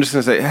 I'm just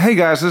going to say, hey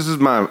guys, this is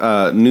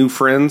my new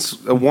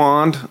friend's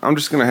wand. I'm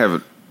just going to have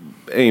it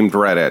aimed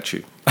right at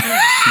you.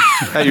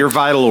 At your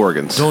vital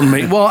organs.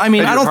 Well, I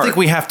mean, At I your don't heart. think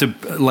we have to,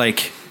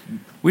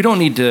 we don't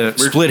need to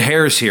split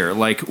hairs here.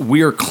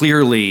 We are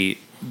clearly,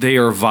 they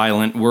are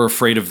violent. We're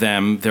afraid of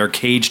them. They're a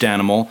caged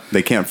animal.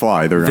 They can't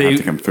fly. They're going to have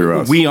to come through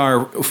us. We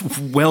are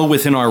well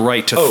within our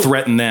right to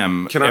threaten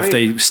them can if I-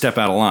 they step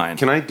out of line.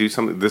 Can I do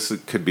something? This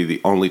could be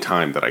the only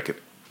time that I could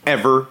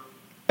ever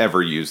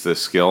use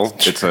this skill.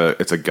 It's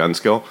a gun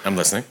skill. I'm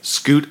listening.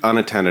 Scoot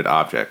unattended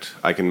object.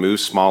 I can move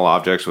small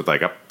objects with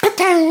like a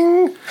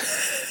pa-tang.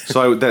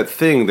 So that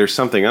thing, there's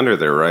something under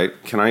there, right?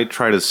 Can I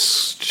try to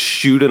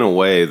shoot in a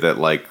way that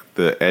like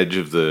the edge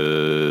of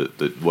the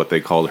what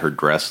they called her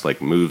dress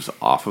like moves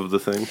off of the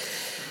thing?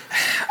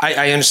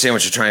 I understand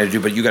what you're trying to do,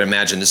 but you got to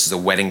imagine this is a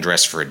wedding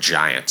dress for a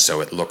giant, so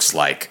it looks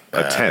like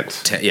A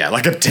tent. Yeah,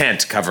 like a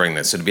tent covering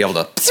this. So to be able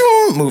to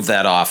move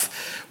that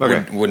off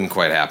Okay. wouldn't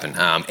quite happen.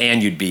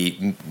 And you'd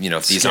be,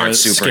 if these Scare- aren't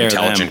super scare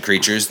intelligent them.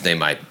 creatures, they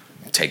might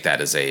take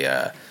that as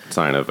a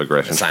Sign of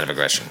aggression. sign of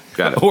aggression.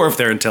 Got it. Or if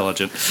they're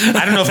intelligent.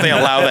 I don't know if they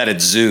allow that at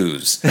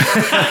zoos.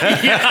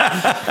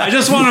 I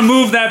just want to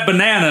move that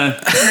banana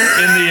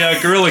in the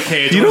gorilla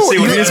cage. You Let's know see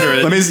what? what's under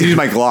it. Let me just use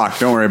my Glock.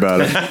 Don't worry about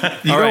it.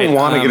 You All don't right,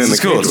 want to get in the It's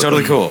cool. cage It's with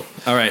totally them. cool.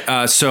 All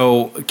right.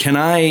 So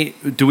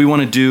do we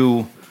want to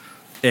do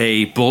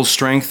a bull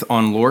strength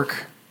on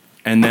Lork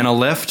and then a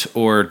lift?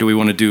 Or do we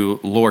want to do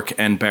Lork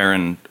and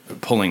Baron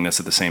pulling this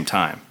at the same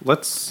time?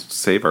 Let's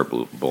save our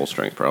bull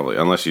strength probably,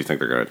 unless you think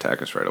they're going to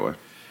attack us right away.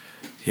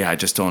 Yeah, I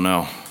just don't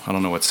know. I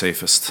don't know what's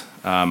safest.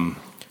 Because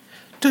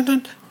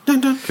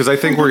I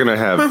think we're going to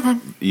have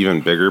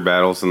even bigger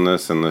battles than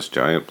this in this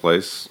giant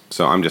place.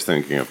 So I'm just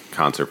thinking of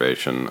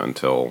conservation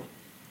until...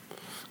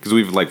 Because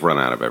we've run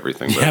out of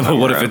everything. Yeah, but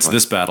what if it's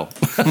this battle?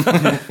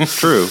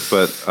 True,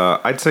 but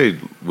I'd say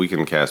we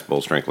can cast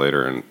Bull Strength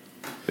later, and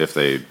if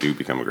they do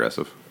become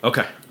aggressive.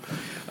 Okay.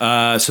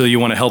 So you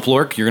want to help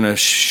Lork? You're going to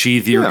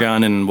sheath your Yeah.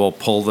 gun and we'll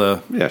pull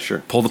the Yeah, sure.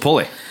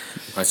 pulley. All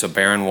right, so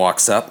Baron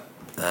walks up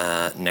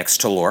next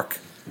to Lork,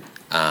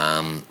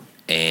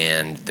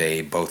 and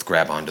they both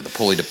grab onto the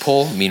pulley to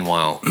pull.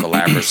 Meanwhile,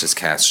 Galabras has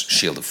cast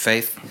Shield of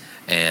Faith,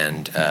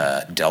 and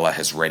Della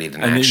has readied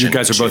an And action. you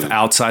guys are both to-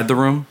 outside the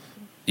room?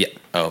 Yeah.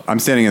 Oh, I'm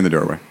standing in the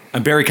doorway.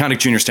 And Barry Connick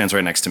Jr. stands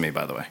right next to me,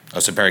 by the way. Oh,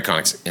 so Barry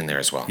Connick's in there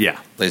as well. Yeah.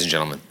 Ladies and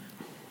gentlemen,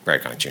 Barry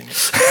Connick Jr.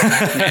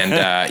 And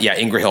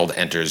Ingrihild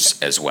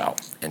enters as well.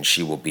 And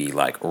she will be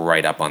like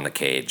right up on the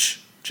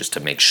cage just to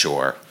make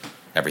sure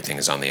everything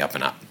is on the up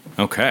and up.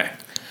 Okay.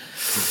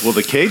 Well,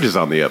 the cage is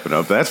on the up and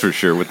up, that's for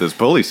sure, with this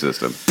pulley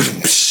system.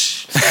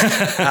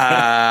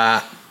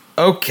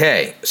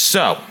 Okay,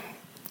 so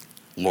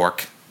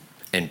Lork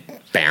and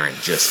Baron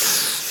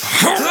just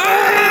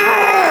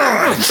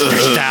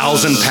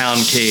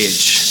 1,000-pound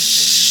cage.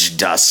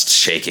 dust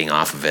shaking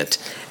off of it,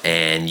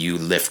 and you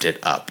lift it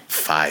up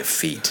 5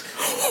 feet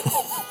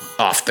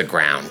off the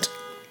ground,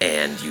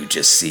 and you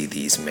just see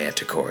these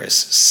manticores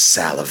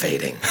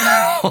salivating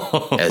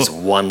as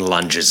one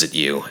lunges at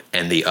you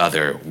and the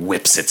other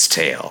whips its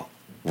tail.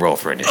 Roll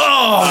for initiative.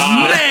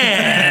 Oh,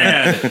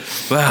 man!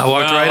 Wow,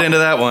 walked right into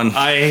that one.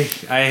 I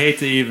hate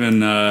to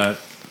even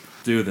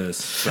do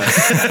this, but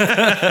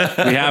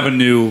we have a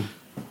new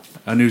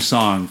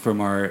song from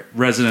our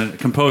resident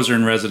composer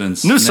in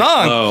residence. New Nick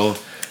song Lowe,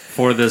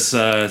 for this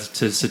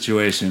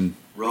situation.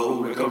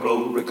 Roll, Ricka,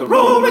 roll, Ricka,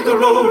 roll, Ricka,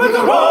 roll,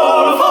 Ricka,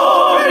 roll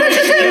for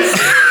initiative.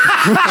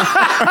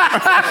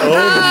 Oh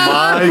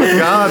my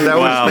God, that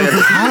was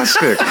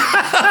fantastic.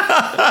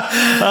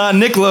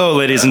 Nick Lowe,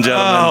 ladies and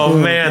gentlemen. Oh,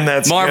 man,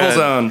 that's Marvel's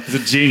good. own. He's a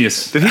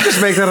genius. Did he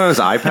just make that on his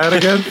iPad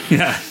again?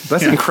 Yeah.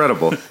 That's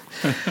incredible.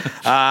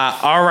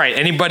 All right,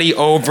 anybody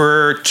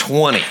over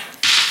 20?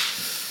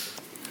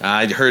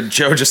 I heard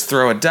Joe just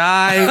throw a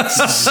die,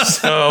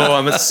 so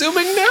I'm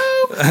assuming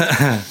no.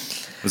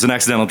 It was an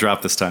accidental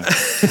drop this time.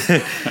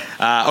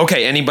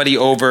 Okay, anybody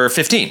over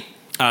 15?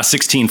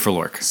 16 for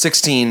Lork.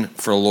 16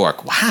 for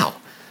Lork. Wow.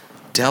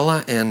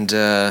 Della and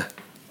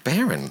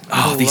Baron.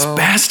 Oh, these Low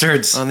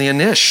bastards. on the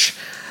Anish.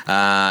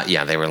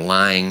 Yeah, they were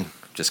lying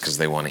just because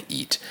they want to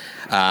eat.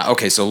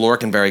 Okay, so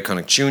Lork and Barry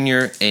Connick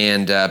Jr.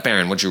 and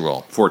Baron, what'd you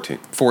roll? 14.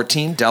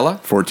 14. Della?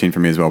 14 for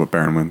me as well, but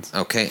Baron wins.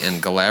 Okay,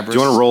 and Galabras? Do you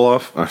want to roll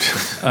off?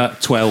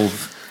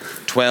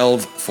 12.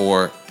 12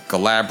 for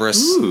Galabras.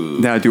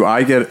 Now, do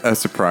I get a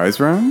surprise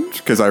round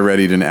because I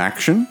readied an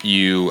action?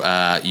 You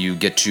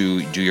get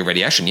to do your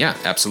ready action. Yeah,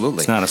 absolutely.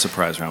 It's not a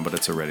surprise round, but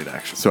it's a ready to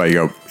action. So I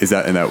go. Would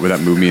that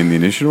move me in the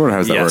initiative order? How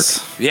does that work?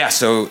 Yeah,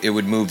 so it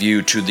would move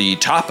you to the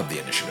top of the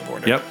initiative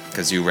order. Yep.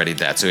 Because you readied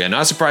that. So yeah,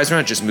 not a surprise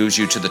round, it just moves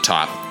you to the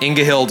top.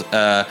 Ingrahild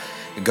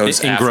goes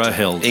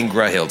Ingrahild.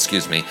 Ingrahild,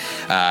 excuse me,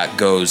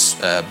 goes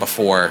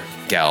before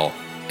Gel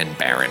and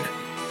Baron.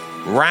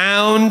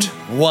 Round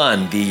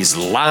 1,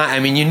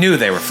 you knew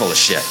they were full of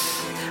shit.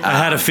 I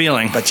had a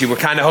feeling. But you were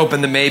kind of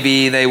hoping that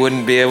maybe they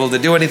wouldn't be able to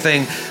do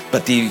anything.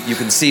 But you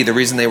can see the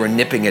reason they were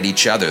nipping at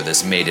each other,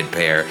 this mated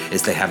pair,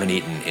 is they haven't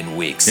eaten in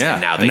weeks. Yeah,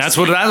 And, now and that's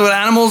what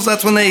animals,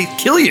 that's when they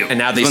kill you. And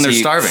now they when they're see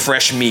starving.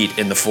 fresh meat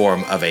in the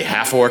form of a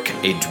half-orc,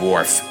 a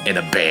dwarf, and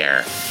a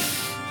bear.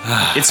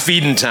 It's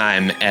feeding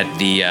time at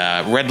the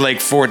Red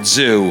Lake Fort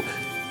Zoo.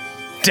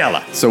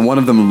 Della. So one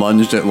of them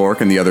lunged at Lork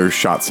and the other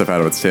shot stuff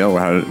out of its tail.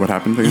 What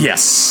happened? Again?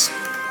 Yes.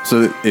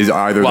 So is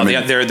either Well, of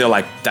them... they're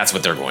like, that's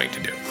what they're going to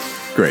do.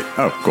 Great.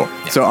 Oh, cool.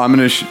 Yeah. So I'm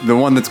gonna the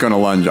one that's gonna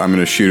lunge. I'm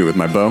gonna shoot it with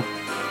my bow.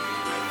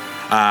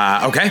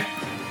 Okay.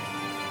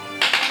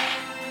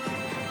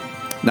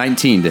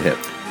 19 to hit.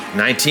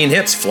 19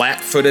 hits,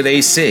 flat-footed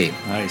AC.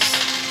 Nice.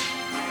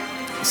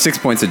 6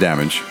 points of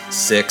damage.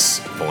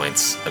 6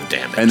 points of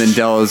damage. And then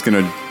Della's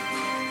gonna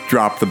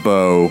drop the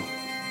bow,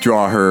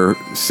 draw her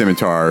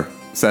scimitar,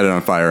 set it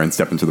on fire, and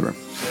step into the room.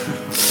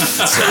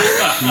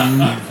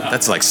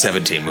 That's like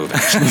 17 move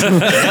actions. No,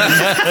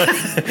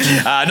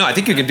 I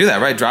think you can do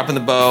that, right? Dropping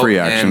the bow Free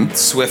action. and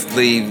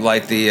swiftly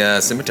light the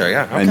scimitar.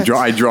 Yeah. Okay. And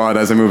I draw it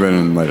as I move in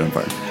and light it on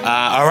fire.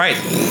 All right.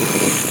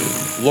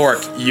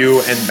 Lork,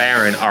 you and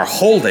Baron are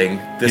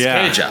holding this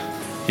cage up.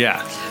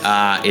 Yeah.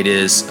 It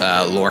is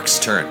Lork's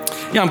turn.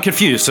 Yeah, I'm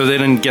confused. So they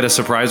didn't get a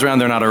surprise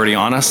round? They're not already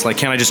on us? Like,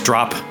 can't I just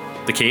drop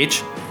the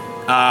cage?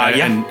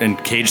 And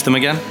cage them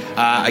again?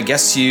 I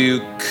guess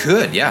you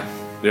could, yeah.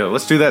 Yeah,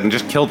 let's do that and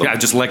just kill them. Yeah,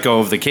 just let go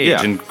of the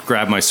cage and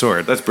grab my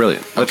sword. That's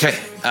brilliant. Let's Okay.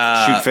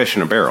 shoot fish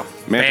in a barrel.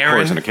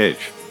 Manticores in a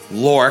cage.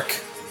 Lork,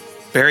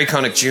 Barry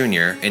Connick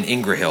Jr., and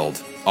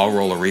Ingrahild all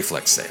roll a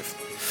reflex save.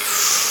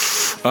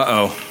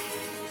 Uh-oh.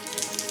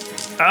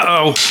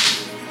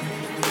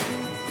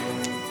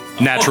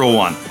 Natural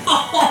 1.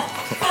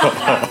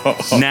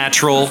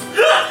 Natural.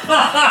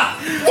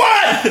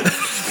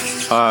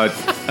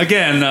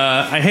 Again,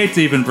 I hate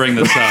to even bring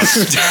this up,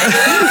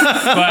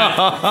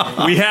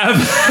 but we have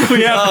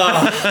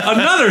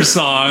another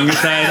song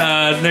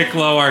that Nick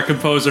Lowe, our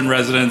composer in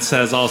residence,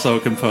 has also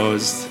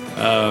composed.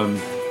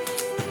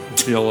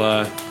 If you'll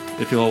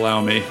allow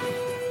me.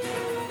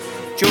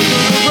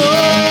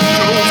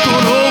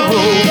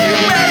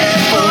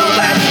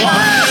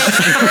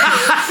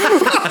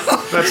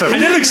 I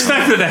didn't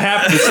expect it to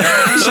happen in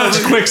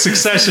such quick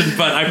succession,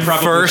 but I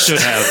probably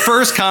should have.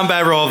 First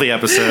combat roll of the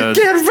episode.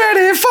 Get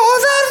ready for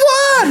that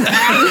one!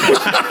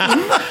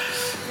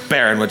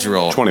 Baron, what'd you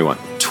roll? 21.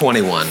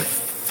 21.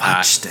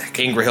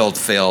 Ingrahild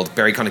failed.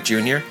 Barry Connick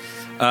Jr.?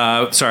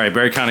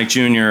 Barry Connick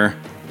Jr.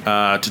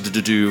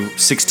 To do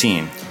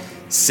 16.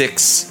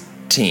 6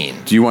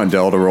 14. Do you want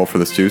Dell to roll for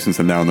this too, since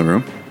I'm now in the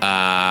room?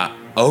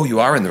 Oh,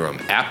 you are in the room.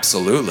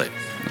 Absolutely.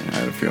 I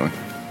had a feeling.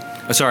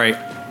 Sorry,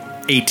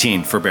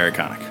 18 for Barry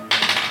Connick.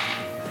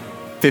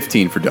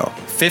 15 for Dell.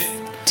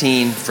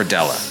 15 for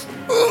Della.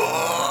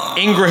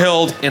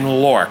 Ingrahild and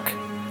Lork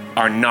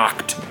are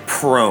knocked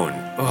prone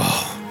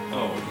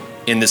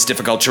in this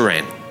difficult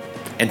terrain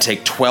and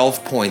take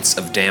 12 points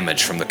of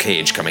damage from the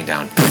cage coming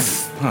down.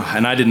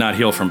 And I did not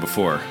heal from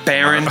before.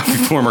 Baron,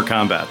 Former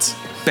combats.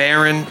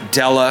 Baron,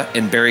 Della,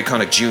 and Barry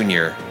Connick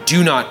Jr.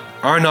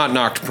 are not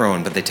knocked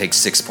prone, but they take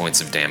 6 points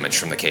of damage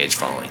from the cage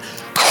falling.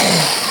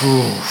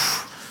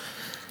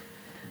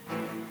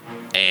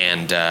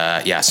 And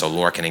so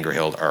Lork and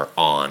Ingrahild are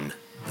on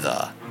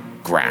the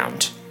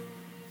ground.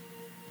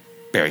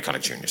 Barry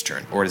Connick Jr.'s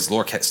turn. Or does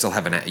Lork still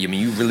have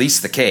you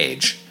released the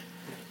cage.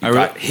 You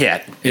got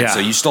hit. Yeah. So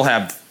you still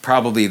have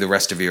probably the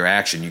rest of your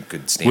action. You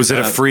could stand Was it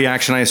up. a free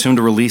action, I assume,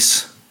 to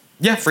release?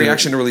 Yeah, free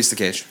action to release the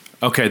cage.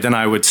 Okay, then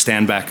I would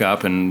stand back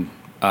up and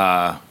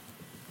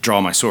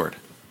draw my sword.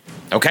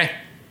 Okay.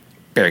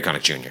 Barry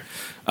Connick Jr.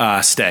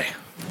 Stay.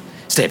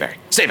 Stay, Barry.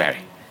 Stay, Barry.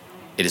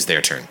 It is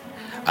their turn.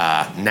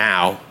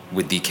 Now,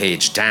 with the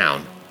cage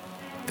down,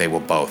 they will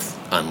both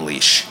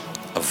unleash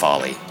a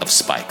volley of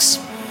spikes.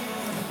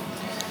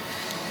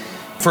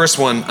 First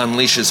one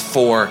unleashes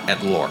 4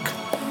 at Lork.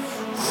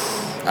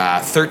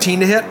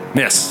 13 to hit.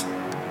 Miss.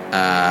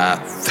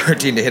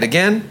 13 to hit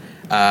again.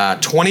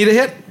 20 to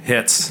hit.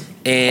 Hits.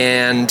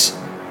 And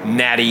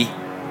natty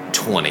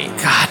 20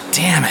 God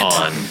damn it.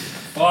 on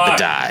the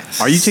die.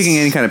 Are you taking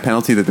any kind of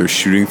penalty that they're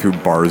shooting through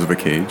bars of a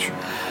cage?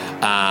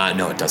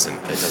 No, it doesn't.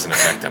 It doesn't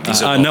affect them.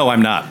 These are No,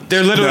 I'm not.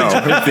 They're literally. No,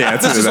 the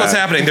answer This to is what's that.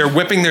 happening. They're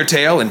whipping their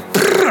tail, and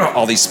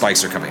all these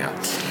spikes are coming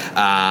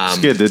out.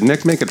 Skid, did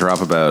Nick make a drop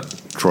about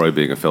Troy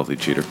being a filthy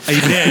cheater? I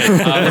did.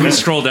 Let me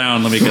scroll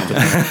down. Let me get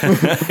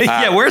the.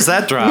 Yeah, where's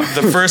that drop?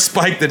 The first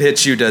spike that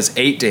hits you does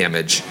 8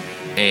 damage,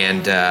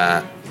 and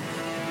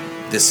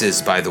this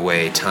is, by the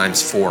way,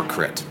 times 4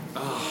 crit.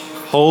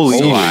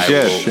 Holy I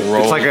shit! will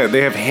roll. It's like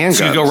they have handguns. It's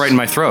going to go right in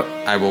my throat.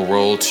 I will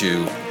roll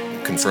to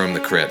confirm the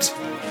crit.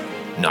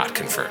 Not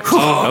confirmed.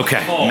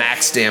 Okay.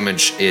 Max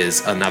damage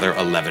is another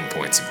 11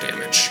 points of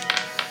damage.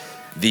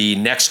 The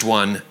next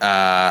one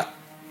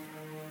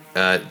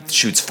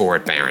shoots 4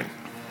 at Baron.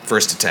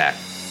 First attack,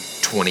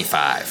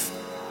 25.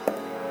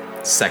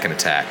 Second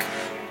attack,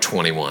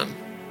 21.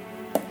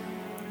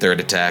 Third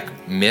attack,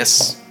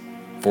 miss.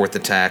 Fourth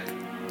attack,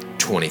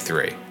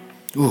 23.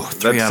 Ooh,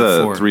 3 That's out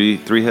of 4. three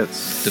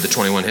hits. Did the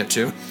 21 hit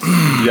too?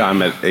 Yeah,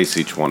 I'm at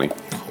AC 20.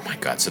 Oh my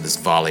god, so this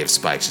volley of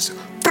spikes just...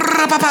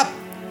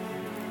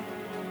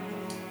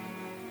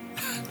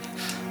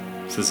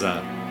 This is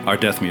our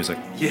death music.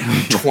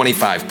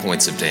 25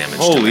 points of damage.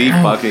 to Holy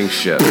Baron. fucking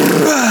shit!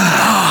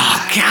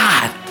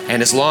 God.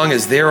 And as long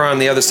as they're on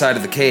the other side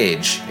of the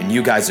cage and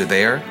you guys are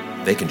there,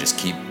 they can just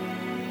keep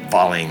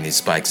volleying these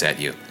spikes at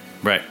you.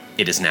 Right.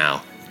 It is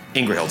now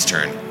Ingrahild's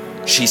turn.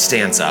 She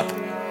stands up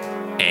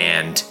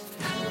and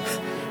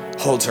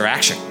holds her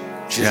action.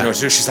 She doesn't know what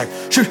to do. She's like,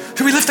 should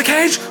we lift the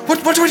cage?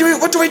 What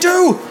do we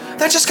do?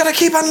 They're just gonna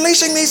keep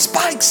unleashing these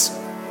spikes.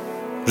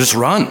 Just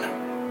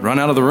run. Run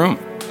out of the room.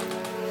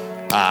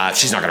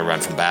 She's not gonna run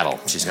from battle.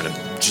 She's gonna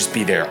just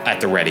be there at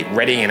the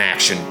ready in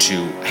action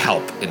to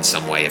help in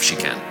some way if she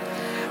can.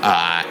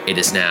 It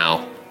is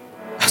now,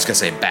 I was gonna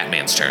say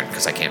Batman's turn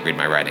because I can't read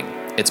my writing.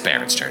 It's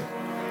Baron's turn.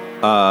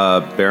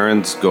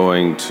 Baron's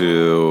going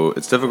to.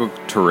 It's difficult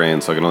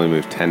terrain, so I can only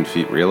move 10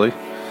 feet, really.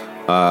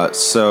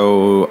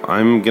 So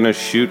I'm going to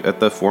shoot at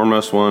the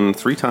foremost one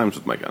 3 times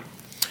with my gun.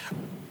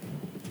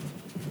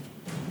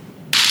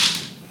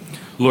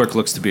 Lork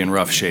looks to be in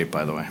rough shape,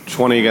 by the way.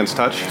 20 against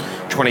touch.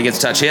 20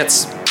 against touch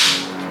hits.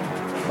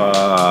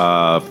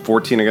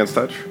 14 against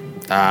touch.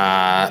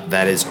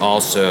 That is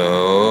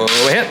also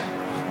a hit.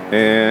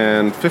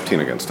 And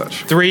 15 against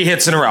touch. 3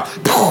 hits in a row.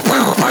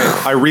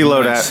 I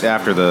reload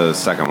after the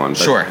second one. But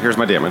Sure. Here's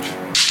my damage.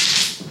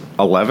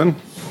 11.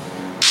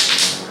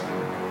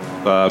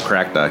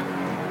 Crack die.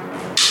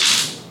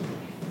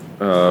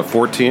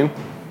 14.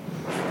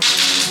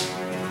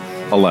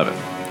 11.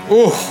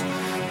 Ooh,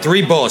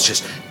 3 bullets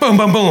just boom,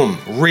 boom, boom.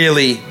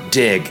 Really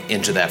dig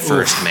into that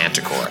first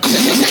Manticore.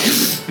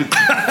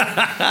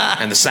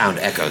 And the sound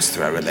echoes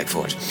throughout Red Lake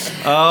Forge.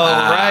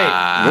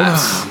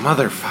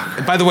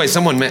 Motherfucker. By the way,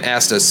 someone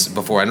asked us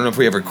before, I don't know if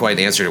we ever quite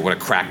answered it, what a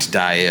cracked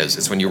die is.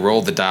 It's when you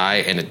roll the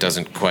die and it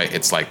doesn't quite,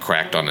 it's like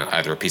cracked on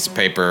either a piece of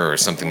paper or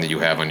something that you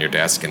have on your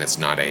desk and it's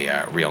not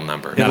a real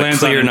number. Not a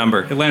clear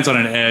number. It lands on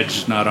an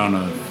edge, not on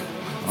a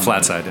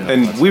Flat side. Yeah.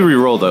 And we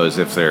re-roll those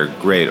if they're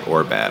great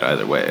or bad,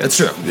 either way. That's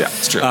true. Yeah.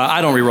 It's true.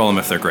 I don't re-roll them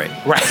if they're great.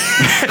 Right.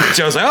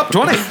 Joe's like, oh,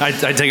 20. I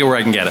take it where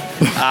I can get it.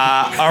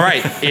 All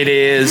right. It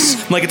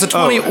is Like it's a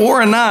 20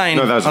 or a 9.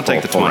 No, that was I'll a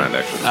take the full 20. round,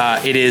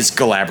 actually. it is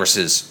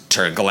Galabras'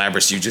 turn.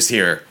 Galabras, you just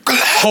hear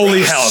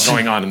holy hell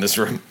going on in this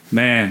room.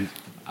 Man,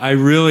 I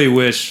really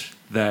wish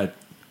that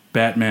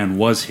Batman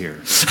was here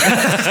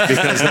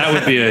because that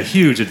would be a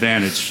huge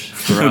advantage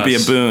for us. It would be a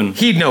boon.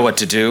 He'd know what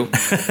to do.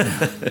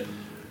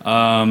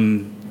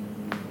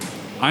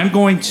 I'm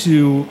going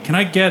to. Can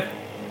I get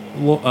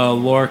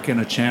Lork in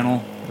a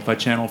channel if I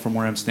channel from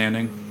where I'm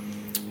standing?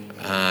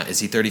 Is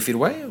he 30 feet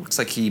away? It looks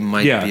like he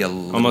might Yeah. be a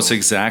little... Almost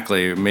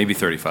exactly, maybe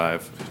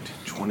 35.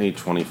 20,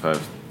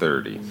 25,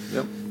 30.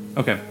 Yep.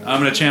 Okay, I'm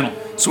gonna channel.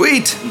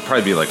 Sweet. You'd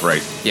probably be like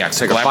right. Yeah,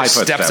 so Take a Galactus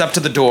 5-foot steps step. up to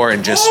the door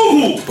and just...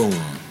 Ooh! Boom.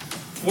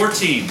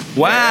 14.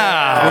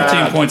 Wow.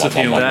 14 points of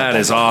healing. That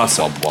is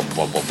awesome.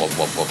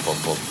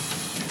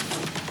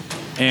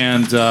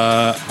 And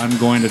I'm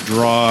going to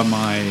draw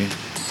my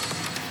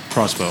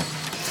crossbow.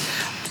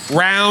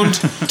 Round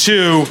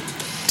 2,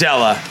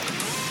 Della.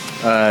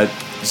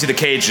 You see the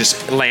cage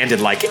just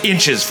landed like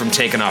inches from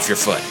taking off your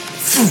foot.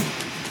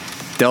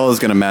 Della's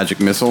gonna magic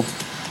missile.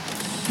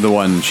 The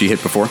one she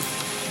hit before.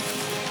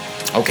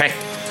 Okay.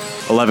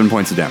 11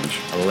 points of damage.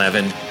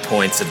 11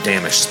 points of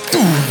damage.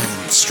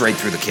 Straight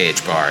through the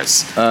cage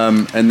bars.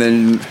 And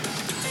then...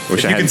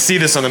 If you can see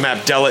this on the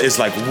map, Della is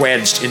like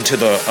wedged into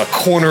a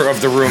corner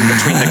of the room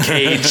between the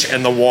cage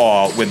and the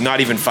wall with not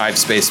even 5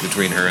 space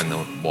between her and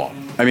the wall.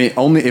 I mean,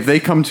 only if they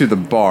come to the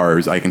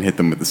bars, I can hit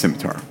them with the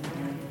scimitar.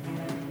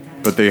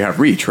 But they have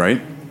reach,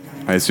 right?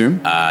 I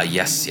assume?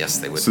 Yes,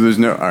 they would. So there's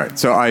no... All right,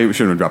 so I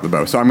shouldn't have dropped the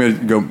bow. So I'm going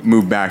to go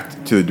move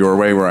back to the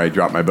doorway where I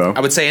dropped my bow.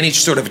 I would say any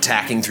sort of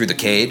attacking through the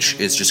cage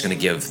is just going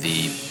to give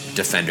the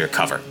defender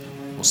cover,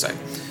 we'll say.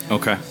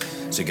 Okay.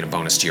 So you get a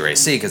bonus to your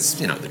AC because,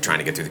 they're trying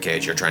to get through the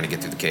cage. You're trying to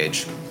get through the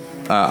cage.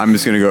 I'm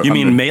just going to go... You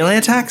mean melee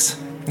attacks?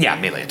 Yeah,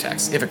 melee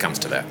attacks, if it comes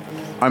to that.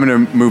 I'm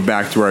going to move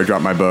back to where I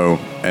dropped my bow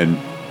and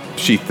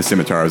sheath the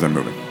scimitar as I'm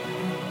moving.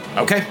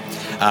 Okay.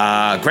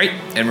 Great.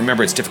 And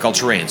remember, it's difficult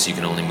terrain, so you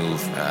can only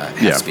move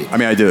half speed. I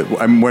mean, I did it.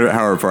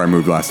 However far I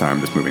moved last time,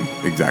 I'm just moving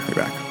exactly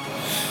back.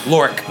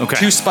 Lork, Okay.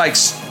 2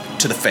 spikes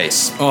to the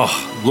face. Oh,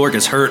 Lork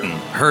is hurting.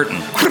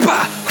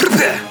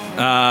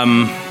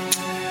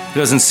 He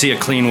doesn't see a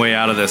clean way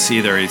out of this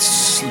either.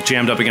 He's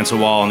jammed up against a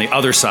wall on the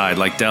other side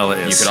like Della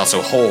is. You could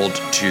also hold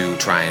to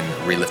try and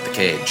relift the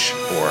cage,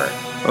 or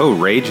Oh,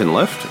 rage and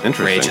lift?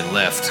 Interesting. rage and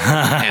lift,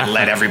 and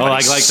let everybody I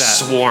like that.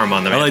 swarm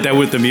on them. I like that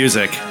with the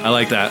music. I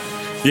like that.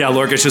 Yeah,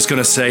 Lork is just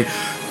going to say,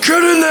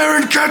 get in there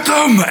and get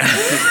them!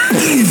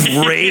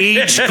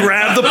 Rage,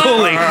 grab the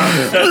pulley.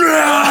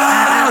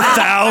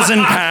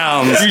 1,000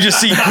 pounds. You just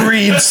see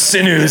green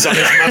sinews on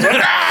his muscle.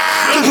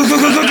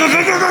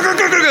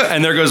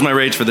 And there goes my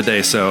rage for the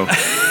day, so...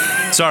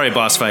 Sorry,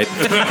 boss fight.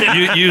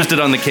 You used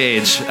it on the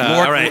cage.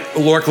 All right.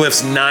 Lork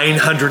lifts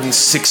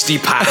 960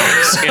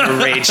 pounds in a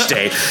rage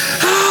state.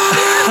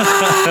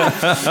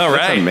 All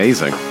right.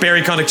 Amazing.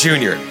 Barry Connick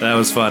Jr. That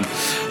was fun.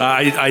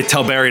 I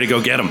tell Barry to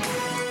go get him.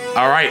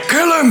 All right.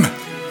 Kill him!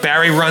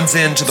 Barry runs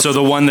into the... So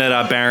the one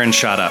that Baron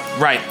shot up.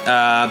 Right.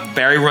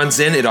 Barry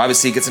runs in. It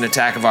obviously gets an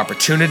attack of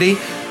opportunity.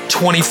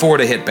 24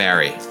 to hit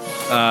Barry.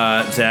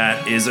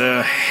 That is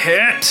a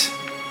hit.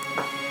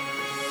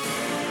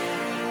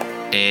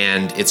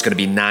 And it's going to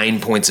be 9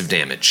 points of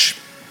damage.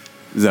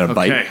 Is that a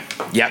bite? Okay.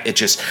 Yeah, it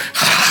just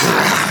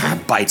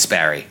bites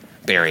Barry.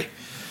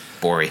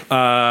 Bori.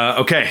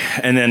 Okay,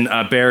 and then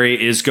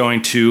Barry is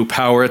going to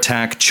power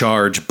attack,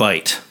 charge,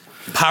 bite.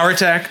 Power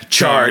attack,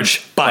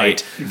 charge,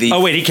 bite.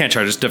 Oh wait, he can't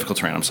charge. It's difficult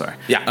terrain. I'm sorry.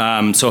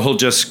 Yeah. So he'll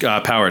just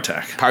power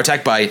attack. Power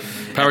attack, bite.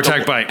 Power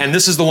attack, bite. And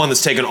this is the one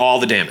that's taken all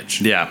the damage.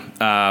 Yeah.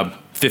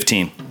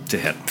 15 to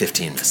hit.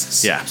 15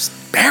 misses. Yeah.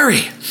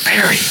 Barry.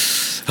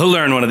 He'll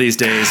learn one of these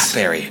days.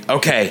 Barry.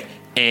 Okay,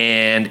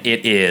 and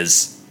it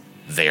is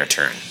their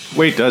turn.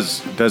 Wait,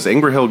 does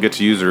Ingrahill get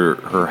to use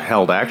her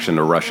held action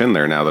to rush in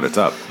there now that it's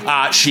up?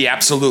 She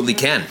absolutely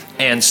can.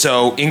 And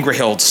so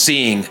Ingrahild,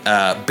 seeing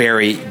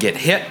Barry get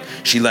hit,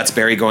 she lets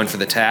Barry go in for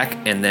the attack,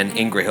 and then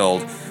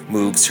Ingrahild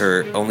moves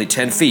her only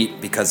 10 feet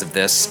because of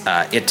this.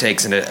 It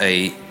takes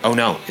oh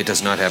no, it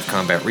does not have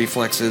combat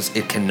reflexes.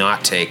 It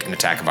cannot take an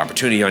attack of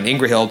opportunity on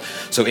Ingrahild.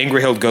 So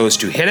Ingrahild goes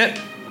to hit it.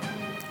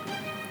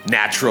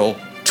 Natural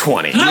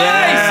 20.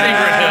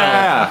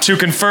 Nice, Ingrahild! To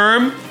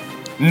confirm,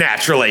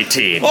 natural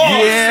 18. Oh,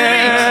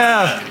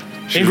 yeah!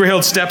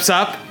 Ingrahild steps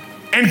up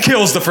and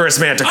kills the first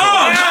manticore.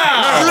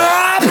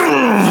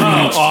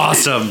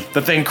 Awesome.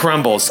 The thing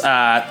crumbles.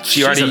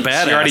 She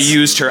already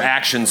used her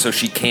action, so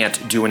she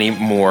can't do any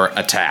more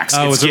attacks.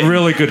 Oh, it was a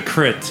really good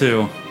crit,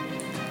 too.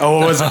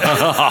 Oh, it was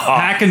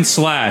Hack and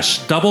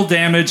slash. Double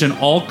damage and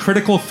all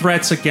critical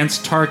threats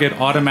against target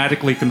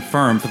automatically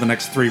confirmed for the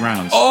next 3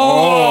 rounds.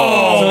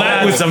 Oh, so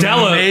that was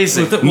Della.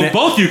 amazing. With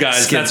both you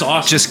guys, that's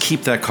awesome. Just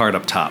keep that card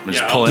up top and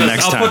just pull it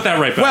next time. I'll put that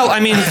right back. Well, I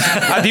mean,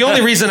 the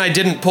only reason I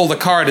didn't pull the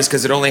card is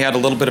because it only had a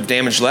little bit of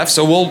damage left,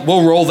 so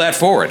we'll roll that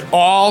forward.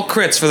 All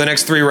crits for the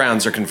next 3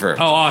 rounds are confirmed.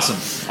 Oh, awesome.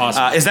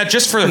 Is that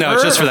just for her?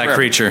 No, just for that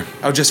creature.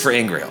 Oh, just for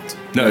Ingrahild.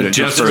 No,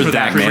 just for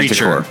that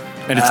creature.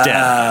 And it's dead.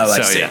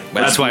 I see. Yeah,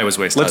 that's why it was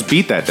wasted. Let's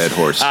beat that dead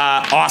horse.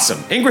 Awesome.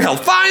 Ingrahild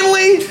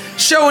finally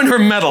showing her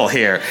mettle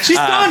here. She's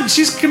done.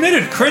 She's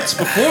committed crits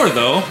before,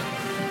 though.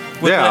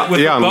 With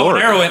the on bow Lord.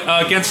 and arrow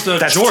against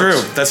That's Jort.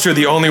 true. That's true.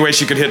 The only way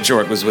she could hit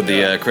Jort was with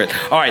the crit.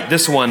 All right,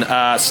 this one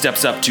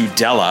steps up to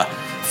Della.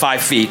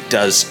 5 feet,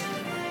 does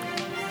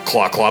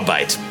claw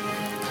bite.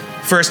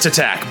 First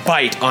attack,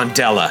 bite on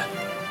Della.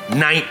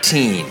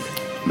 19.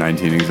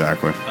 19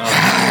 exactly.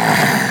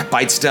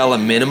 Bite Stella,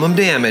 minimum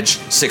damage,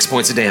 6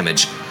 points of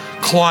damage.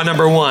 Claw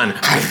number 1,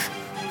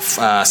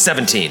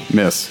 17.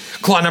 Miss.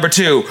 Claw number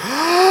 2,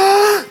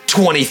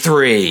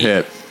 23.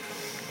 Hit.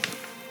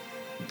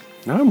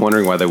 Now I'm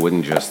wondering why they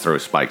wouldn't just throw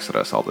spikes at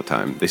us all the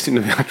time. They seem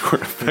to be much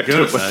more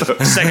effective with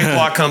those. Second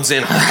claw comes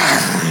in,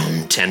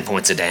 10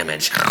 points of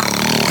damage.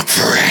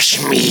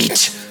 Fresh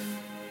meat.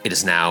 It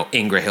is now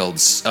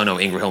Ingrahild's. Oh no,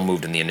 Ingrahild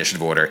moved in the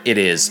initiative order. It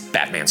is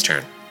Batman's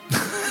turn.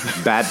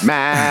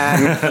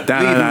 Batman,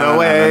 leading the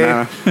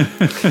way.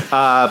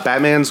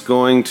 Batman's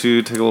going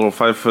to take a little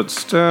 5-foot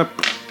step.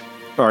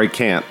 Or he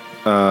can't.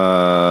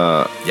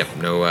 Yep.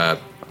 No.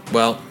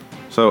 Well.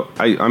 So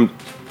I'm.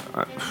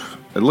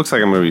 It looks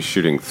like I'm going to be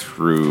shooting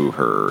through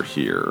her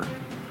here.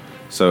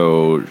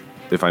 So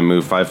if I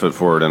move 5 foot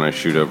forward and I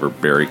shoot over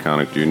Barry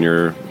Connick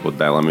Jr., would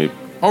that let me?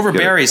 Over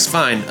Barry's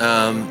fine.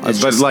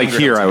 But like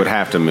here, I would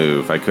have to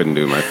move. I couldn't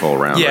do my full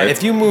round. Yeah, right?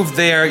 if you move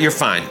there, you're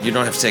fine. You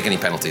don't have to take any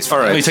penalties for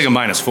All right. Well, you take a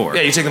 -4.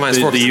 Yeah, you take the -4.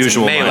 The because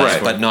usual it's melee,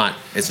 -4. but not.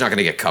 It's not going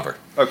to get cover.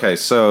 Okay,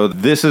 so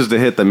this is to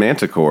hit the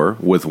Manticore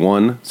with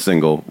one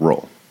single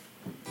roll.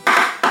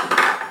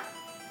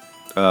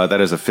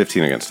 That is a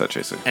 15 against touch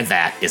AC. And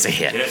that is a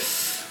hit.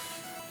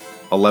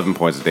 11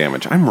 points of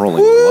damage. I'm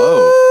rolling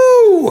low.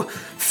 Woo!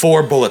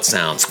 4 bullet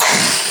sounds.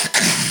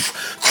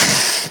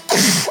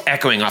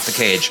 Echoing off the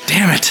cage.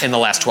 Damn it. In the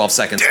last 12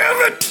 seconds.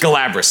 Damn it!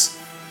 Galabras.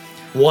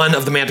 One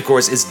of the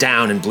Manticores is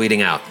down and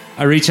bleeding out.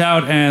 I reach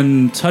out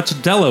and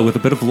touch Della with a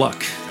bit of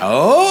luck.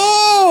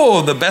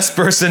 Oh, the best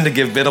person to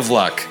give bit of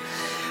luck.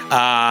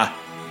 Are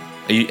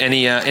you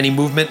any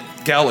movement,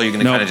 Gal, or are you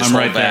going to kind of just I'm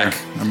roll right back?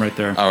 there. I'm right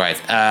there. All right.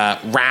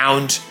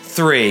 Round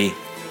 3,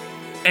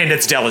 and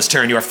it's Della's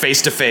turn. You are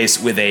face to face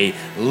with a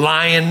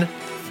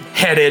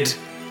lion-headed,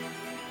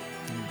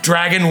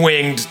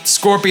 dragon-winged,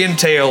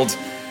 scorpion-tailed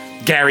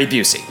Gary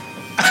Busey.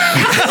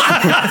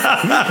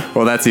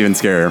 Well, that's even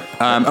scarier.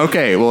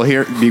 Okay, well,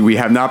 here we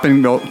have not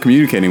been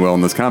communicating well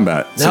in this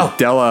combat. No. So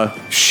Della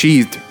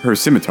sheathed her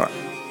scimitar.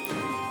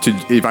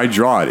 If I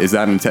draw it,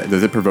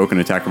 does it provoke an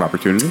attack of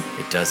opportunity?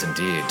 It does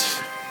indeed.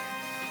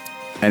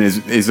 And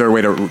is there a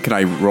way to? Can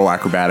I roll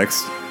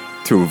acrobatics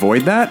to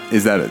avoid that?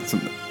 Is that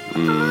something?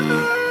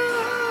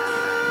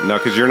 No,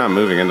 because you're not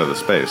moving into the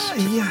space.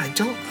 Yeah, I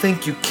don't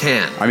think you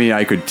can. I mean,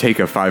 I could take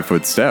a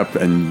 5-foot step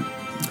and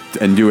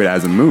do it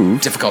as a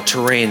move. Difficult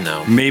terrain,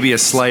 though. Maybe a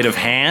sleight of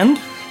hand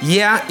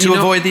Yeah, to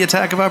avoid the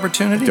attack of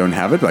opportunity. Don't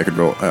have it, but I could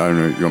roll. I don't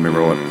know. You want me to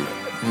roll it?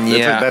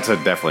 Yeah, That's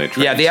definitely a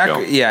trick.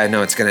 yeah.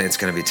 No, it's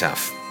gonna be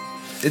tough.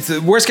 It's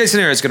the worst case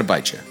scenario. It's gonna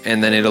bite you,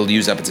 and then it'll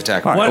use up its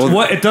attack. All right.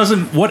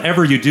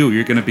 Whatever you do,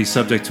 you're going to be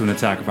subject to an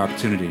attack of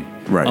opportunity.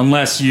 Right.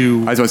 Unless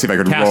you I just want to see if I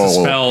could cast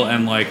roll. a spell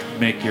and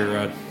make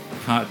your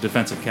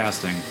defensive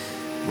casting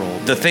roll.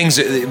 The things,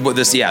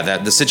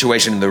 the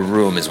situation in the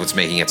room is what's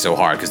making it so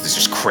hard because there's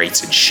just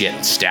crates and shit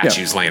and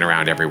statues laying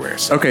around everywhere.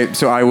 So. Okay,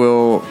 so I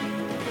will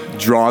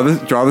draw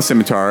the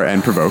scimitar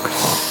and provoke.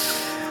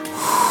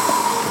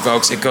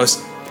 Provokes. It goes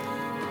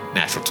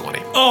natural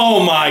 20.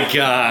 Oh my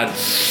god.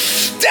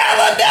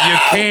 Della, no! You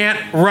can't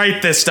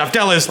write this stuff.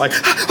 Della's like,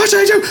 what should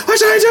I do? What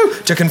should I do?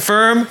 To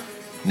confirm,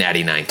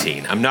 natty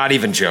 19. I'm not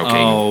even joking.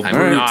 Oh,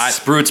 I'm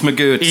not Brutes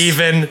Magoots.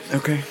 even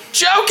Okay.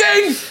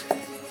 joking.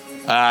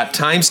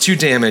 Times 2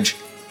 damage,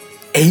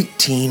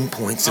 18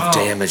 points of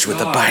damage with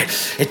a bite.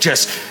 It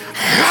just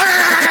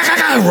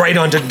right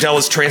onto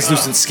Della's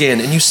translucent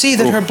skin, and you see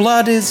that her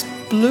blood is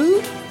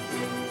blue.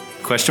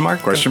 Question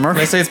mark? Question mark?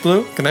 Can I say it's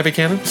blue? Can that be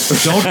canon?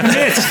 Don't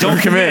commit. Don't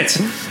commit.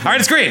 All right,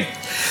 it's green.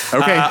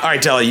 Okay. All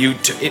right, Della,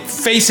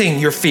 facing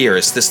your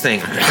fears, this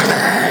thing,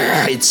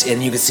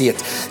 and you can see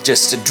it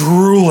just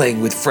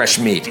drooling with fresh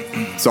meat.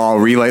 So I'll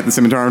relight the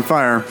scimitar on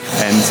fire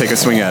and take a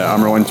swing at it.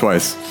 I'm rolling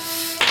twice.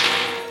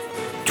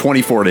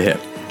 24 to hit.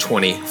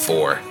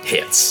 24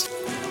 hits.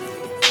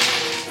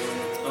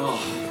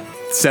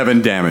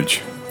 7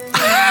 damage.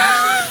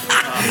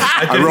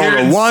 I could rolled hear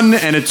a it. 1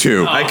 and a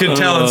 2. I could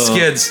tell in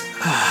Skids.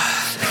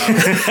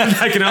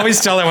 I can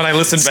always tell that when I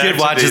listen back. Skid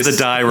to watches these.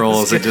 the die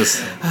rolls and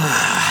just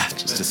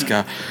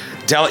Go.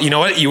 Della, you know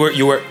what?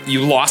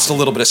 You lost a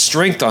little bit of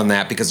strength on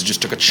that because it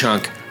just took a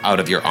chunk out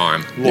of your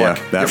arm. Look, Yeah,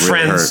 that your really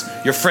friends,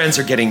 hurt. your friends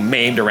are getting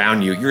maimed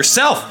around you.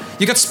 Yourself,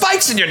 you got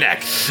spikes in your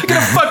neck. You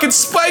got a fucking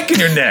spike in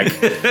your neck.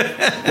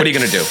 What are you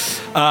gonna do?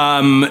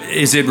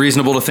 Is it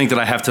reasonable to think that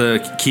I have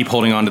to keep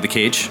holding on to the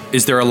cage?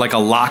 Is there a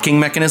locking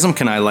mechanism?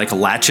 Can I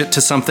latch it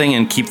to something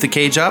and keep the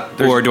cage up,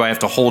 or do I have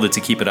to hold it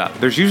to keep it up?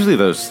 There's usually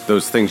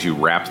those things you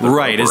wrap the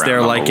Right, rope is there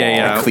around on like the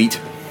wall. A cleat.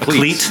 A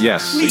cleat?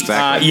 Yes,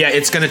 exactly. Yeah,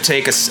 it's gonna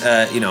take us,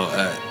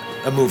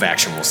 a move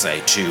action, we'll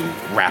say, to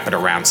wrap it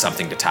around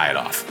something to tie it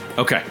off.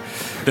 Okay,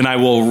 then I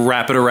will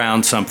wrap it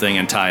around something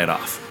and tie it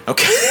off.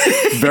 Okay.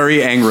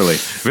 Very angrily.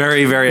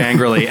 Very, very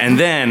angrily, and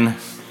then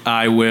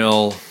I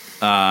will.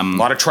 A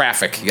lot of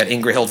traffic. You got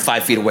Ingrahild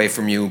 5 feet away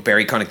from you,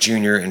 Barry Connick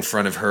Jr. in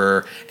front of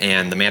her,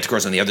 and the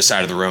Manticores on the other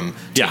side of the room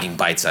taking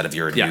bites out of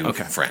your new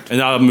friend.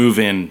 And I'll move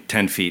in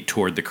 10 feet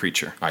toward the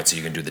creature. All right, so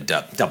you can do the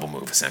double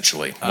move,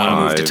 essentially.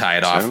 One move to tie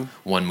it off, 10.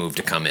 one move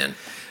to come in.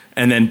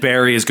 And then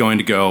Barry is going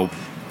to go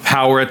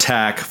power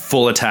attack,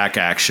 full attack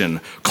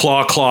action,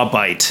 claw,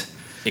 bite.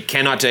 It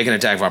cannot take an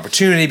attack of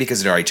opportunity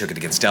because it already took it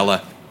against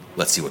Della.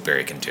 Let's see what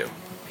Barry can do.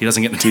 He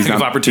doesn't get an attack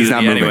of opportunity he's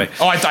not moving. anyway.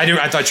 Oh, I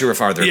thought you were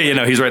farther.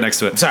 Yeah, he's right next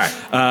to it. Sorry.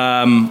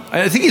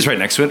 I think he's right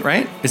next to it,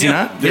 right? Is he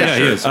not? Yeah,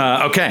 he is.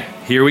 Okay,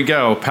 here we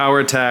go. Power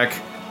attack.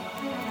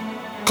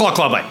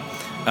 Claw,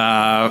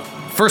 bite.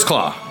 First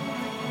claw.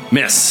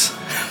 Miss.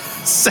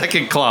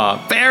 Second claw.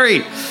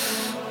 Barry.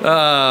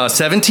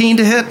 17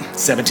 to hit.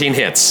 17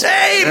 hits.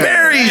 Hey,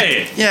 Barry!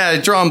 Hey. Yeah,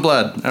 drawing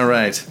blood. All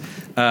right.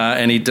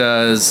 And he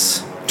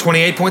does...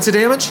 28 points of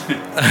damage?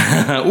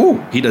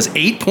 He does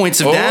 8 points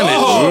of damage.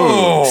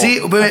 Oh.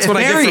 See, but That's if what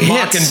I get Barry for hits,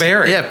 mocking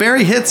Barry. Yeah, if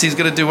Barry hits, he's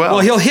going to do well. Well,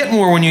 he'll hit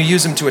more when you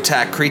use him to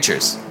attack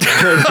creatures.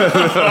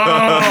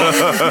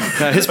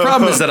 His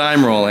problem is that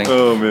I'm rolling.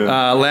 Oh,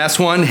 man. Last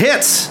one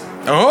hits.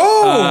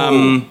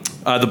 Oh!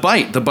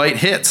 The bite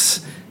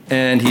hits.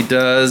 And he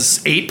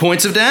does 8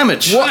 points of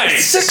damage. What?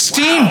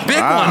 16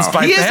 big ones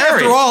by He is,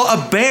 Barry. after all,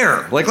 a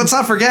bear. Like, let's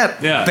not forget.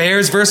 Yeah.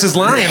 Bears versus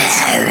lions.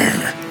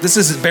 This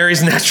is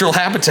Barry's natural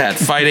habitat,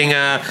 fighting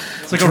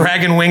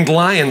dragon-winged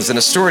lions in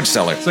a storage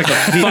cellar. It's like a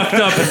fucked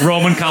up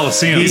Roman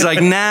Coliseum. He's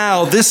like,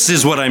 now this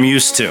is what I'm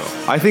used to.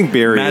 I think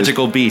Barry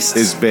Magical beasts.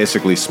 is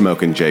basically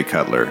smoking Jay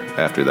Cutler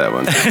after that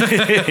one.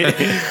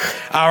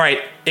 All right,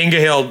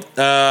 Ingehild,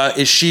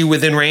 is she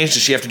within range?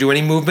 Does she have to do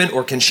any movement,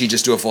 or can she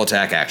just do a full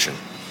attack action?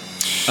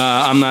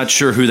 I'm not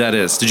sure who that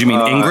is. Did you mean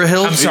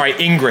Ingrahild? I'm sorry,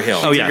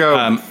 Ingehild. Oh, yeah.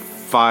 Go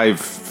 5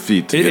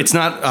 feet. to It's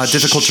get- not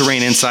difficult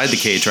terrain inside the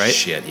cage, right?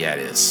 Shit, yeah, it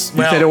is.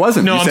 You said it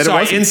wasn't. No, You I'm said it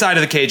sorry. wasn't. Inside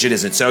of the cage, it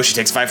isn't. So she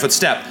takes a 5-foot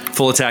step.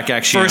 Full attack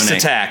action. First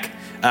attack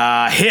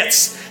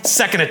hits.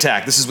 Second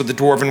attack. This is with the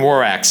Dwarven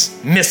War Axe.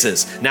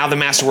 Misses. Now the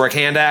Masterwork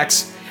Hand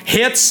Axe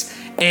hits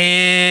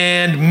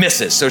and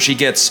misses. So she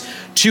gets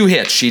 2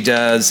 hits. She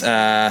does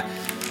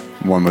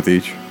One with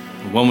each.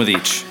 One with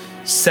each.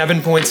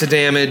 7 points of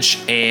damage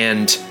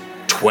and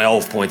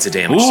 12 points of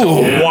damage. So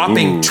a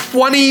whopping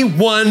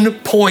 21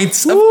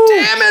 points of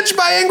damage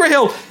by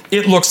Ingrahild.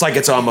 It looks like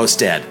it's almost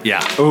dead. Yeah.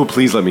 Oh,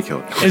 please let me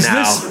kill it.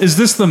 Is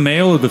this the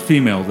male or the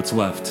female that's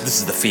left? This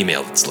is the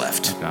female that's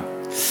left. Okay.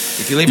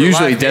 If you leave her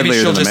Usually alive, maybe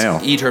deadlier she'll than just the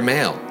male. eat her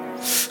male.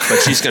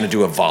 But she's going to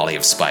do a volley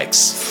of spikes.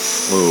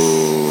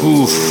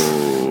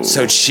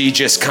 So she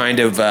just kind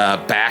of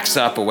backs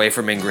up away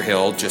from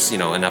Ingrahild, just,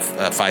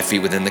 enough 5 feet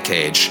within the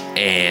cage,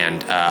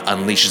 and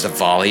unleashes a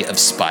volley of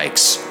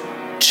spikes.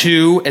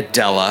 2 at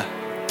Della,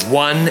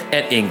 1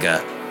 at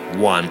Ingra,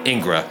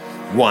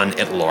 1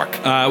 at Lork.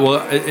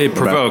 It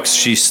provokes.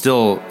 She's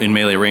still in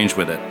melee range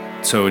with it.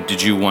 So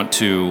did you want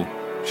to...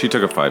 She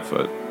took a 5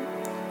 foot.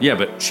 Yeah,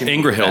 but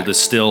Ingrahild back. is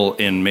still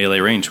in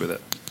melee range with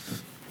it.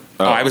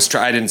 I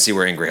didn't see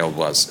where Ingrahild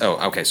was.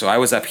 Oh, okay, so I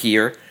was up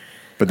here.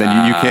 But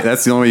then you can't.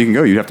 That's the only way you can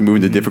go. You'd have to move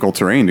into difficult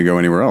terrain to go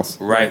anywhere else.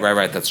 Right,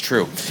 that's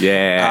true.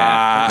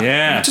 Yeah.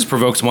 Yeah. It just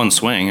provokes one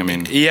swing. I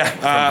mean, Yeah.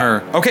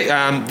 her. Okay.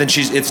 Then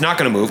it's not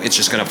going to move. It's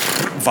just going to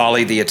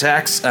volley the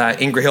attacks.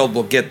 Ingrahild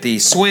will get the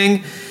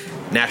swing.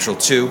 Natural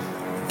 2.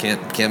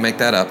 Can't make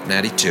that up.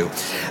 Natty 2.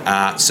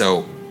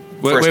 So.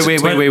 Wait.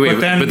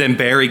 But But then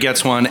Barry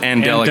gets one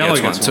and Della Della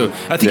gets one. gets So one.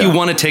 I think Yeah. you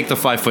want to take the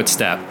 5-foot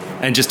step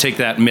and just take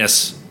that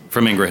miss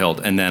from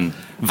Ingrahild and then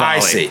volley. I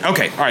see.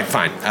 Okay. All right.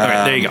 Fine. All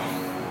right, there you go.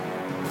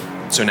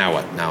 So now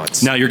what? Now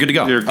it's. Now you're good to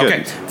go. You're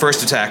good. Okay.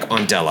 First attack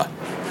on Della.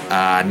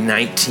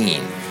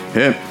 19.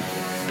 Hit.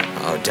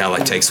 Oh, Della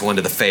takes one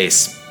to the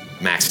face.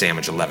 Max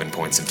damage, 11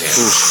 points of damage.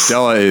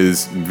 Stella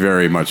is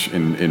very much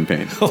in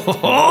pain.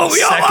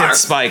 Second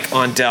spike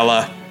on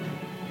Della.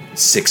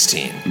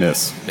 16.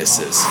 Miss.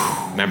 Misses.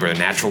 Remember, a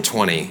natural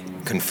 20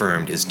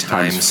 confirmed is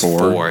times Times 4.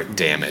 4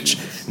 damage.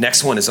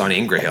 Next one is on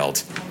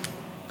Ingrahild.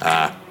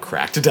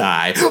 Cracked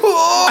die.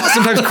 Oh,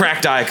 sometimes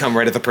cracked die come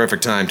right at the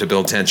perfect time to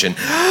build tension.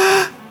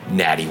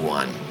 Natty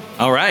 1.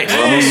 All right.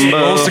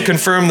 Rolls to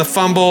confirm the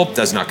fumble.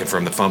 Does not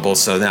confirm the fumble.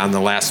 So now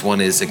the last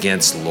one is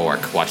against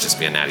Lork. Watch this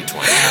be a natty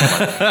 20.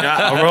 Yeah,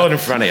 I'll roll it in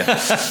front of you.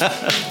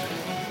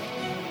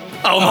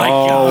 Oh my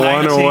Oh,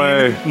 god. 1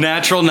 away.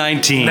 Natural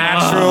 19.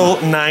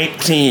 Natural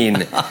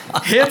 19.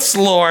 Hits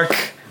Lork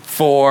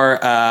for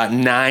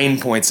 9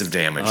 points of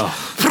damage.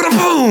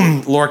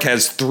 Boom! Lork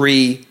has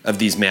 3 of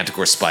these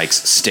Manticore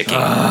spikes sticking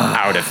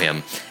out of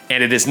him.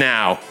 And it is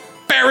now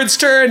Baron's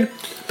turn.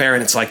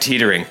 Baron, it's like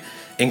teetering.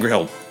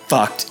 Ingrahild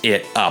fucked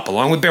it up,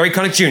 along with Barry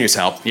Connick Jr.'s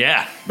help.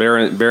 Yeah.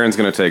 Baron's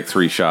going to take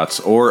 3 shots,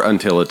 or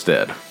until it's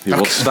dead. He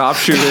will stop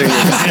shooting.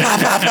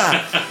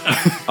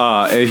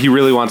 He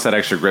really wants that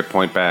extra grit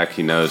point back.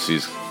 He knows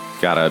he's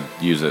got to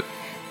use it.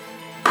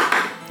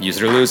 Use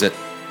it or lose it.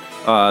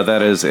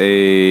 That is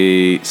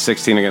a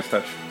 16 against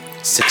touch.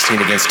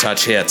 16 against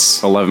touch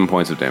hits. 11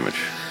 points of damage.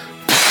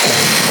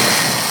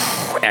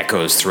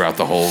 Echoes throughout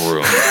the whole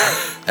room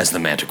as the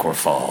Manticore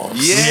falls.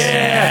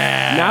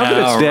 Now that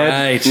it's right.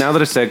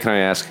 dead, can I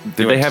ask,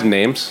 did they have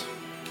names?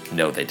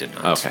 No, they did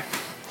not. Okay.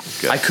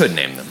 I could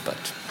name them,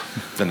 but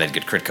then they'd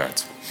get crit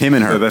cards. Him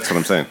and her. That's what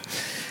I'm saying.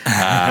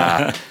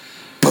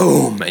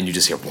 Boom! And you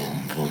just hear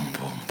boom, boom,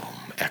 boom,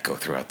 boom, echo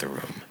throughout the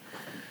room.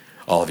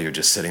 All of you are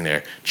just sitting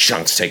there,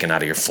 chunks taken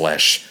out of your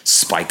flesh,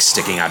 spikes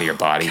sticking out of your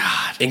body.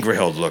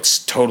 Ingrihild looks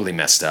totally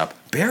messed up.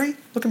 Barry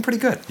looking pretty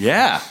good.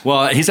 Yeah.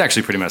 Well, he's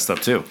actually pretty messed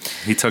up too.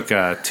 He took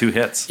 2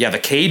 hits. Yeah, the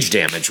cage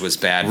damage was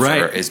bad.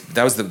 Right.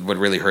 That was what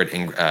really hurt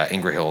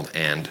Ingrihild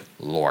and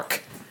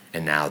Lork.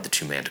 And now the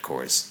 2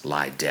 manticores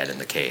lie dead in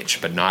the cage,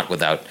 but not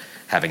without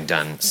having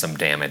done some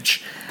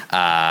damage.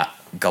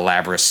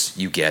 Galabras,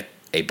 you get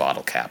a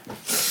bottle cap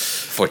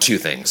for 2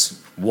 things.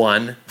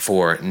 1,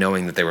 for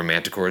knowing that they were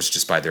manticores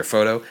just by their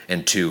photo,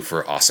 and 2,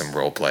 for awesome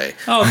roleplay.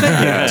 Oh, thank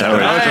you. That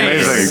was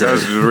amazing. That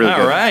was really good.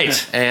 All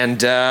right.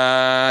 And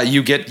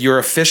you get your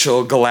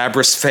official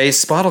Galabras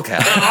face bottle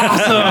cap.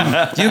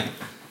 Awesome.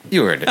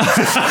 You earned it.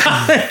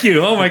 Thank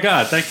you. Oh my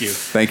God. Thank you.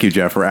 Thank you,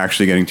 Jeff, for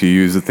actually getting to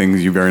use the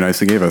things you very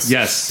nicely gave us.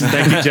 Yes.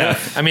 Thank you,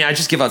 Jeff. I mean, I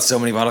just give out so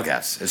many bottle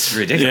caps. It's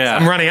ridiculous. Yeah.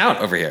 I'm running out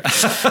over here.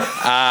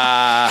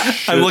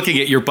 I'm looking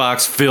at your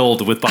box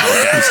filled with bottle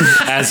caps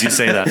as you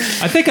say that.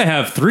 I think I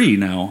have 3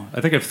 now.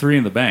 I think I have 3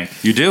 in the bank.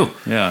 You do.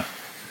 Yeah.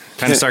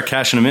 Time to start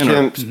cashing them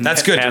in.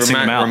 That's good. Passing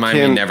them out. Remind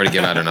me never to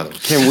give out another one.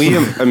 Can we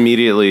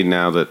immediately,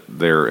 now that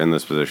they're in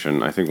this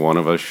position, I think one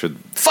of us should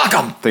Fuck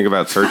them! think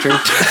about searching?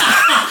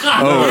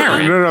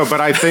 No.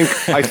 But I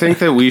think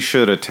that we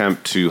should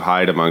attempt to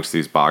hide amongst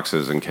these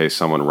boxes in case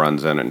someone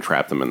runs in and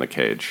trap them in the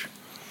cage.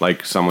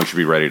 Like someone should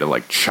be ready to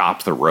like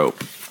chop the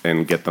rope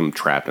and get them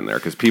trapped in there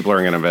because people are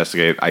going to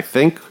investigate. I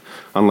think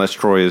unless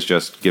Troy is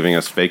just giving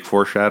us fake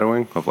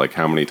foreshadowing of like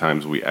how many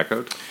times we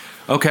echoed.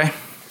 Okay.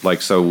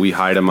 Like so we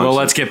hide amongst. Well,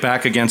 let's get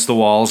back against the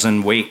walls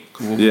and wait.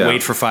 Yeah.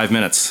 Wait for 5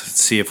 minutes.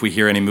 See if we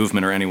hear any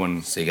movement or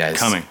anyone So you guys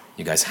coming.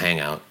 You guys hang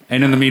out.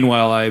 And in the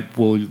meanwhile, I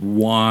will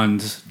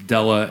wand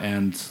Della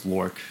and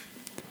Lork.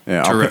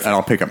 Yeah, Terrific.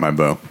 I'll pick up my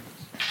bow.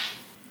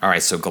 All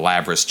right, so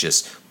Galabras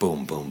just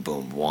boom, boom,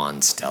 boom,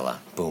 wands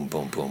Stella. Boom,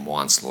 boom, boom,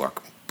 wands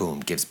Lork.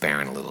 Boom, gives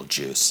Baron a little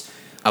juice.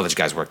 I'll let you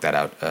guys work that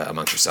out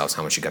amongst yourselves,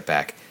 how much you got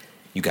back.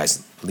 You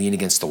guys lean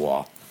against the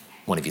wall.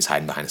 One of you's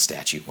hiding behind a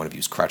statue. One of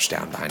you's crouched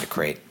down behind a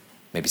crate.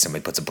 Maybe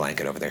somebody puts a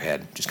blanket over their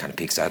head, just kind of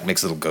peeks out,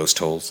 makes little ghost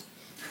holes.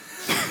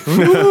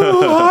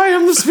 Ooh, I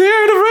am the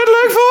spirit of Red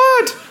Leg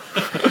Ford!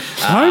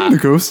 I'm the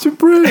ghost of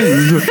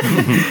Brand.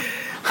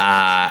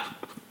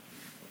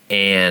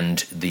 And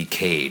the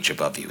cage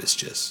above you is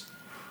just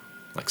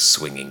like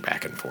swinging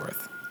back and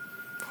forth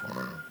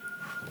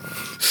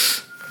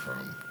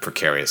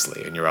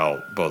precariously, and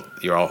all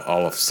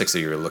of 6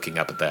 of you are looking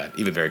up at that,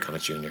 even Barry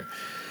Cummings Jr.,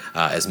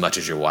 as much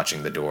as you're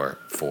watching the door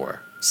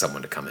for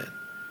someone to come in.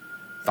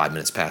 5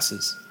 minutes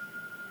passes,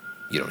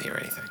 you don't hear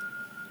anything.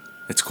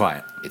 It's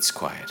quiet. It's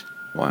quiet.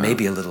 Wow.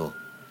 Maybe a little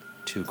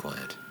too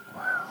quiet.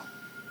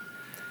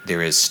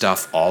 There is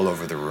stuff all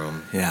over the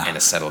room and a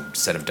set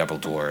of double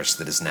doors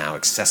that is now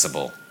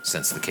accessible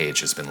since the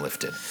cage has been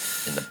lifted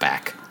in the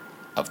back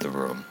of the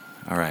room.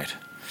 All right.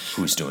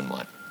 Who's doing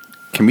what?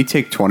 Can we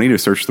take 20 to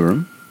search the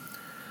room?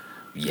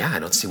 Yeah, I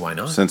don't see why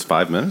not. Since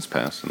 5 minutes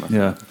passed.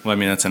 Yeah. Well, I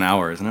mean, that's an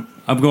hour, isn't it?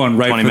 I'm going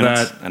right 20 for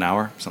minutes? that. An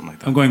hour? Something like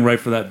that. I'm going right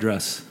for that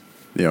dress.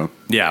 Yeah.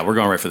 Yeah, we're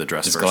going right for the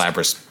dress Does first.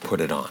 Galabras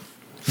put it on?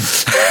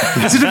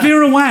 Is it a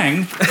Vera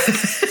Wang?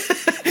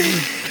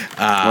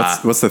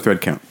 What's the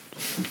thread count?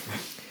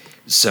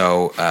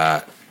 So,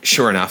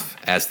 sure enough,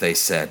 as they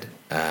said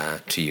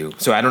to you.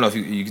 So I don't know if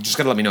you just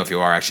got to let me know if you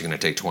are actually going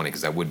to take 20,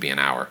 because that would be an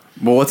hour.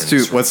 Well, let's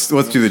do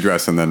the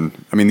dress and then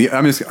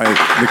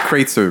the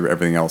crates or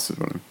everything else is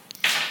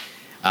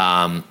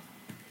what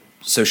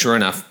So sure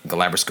enough,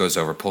 Galabras goes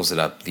over, pulls it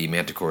up. The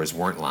manticores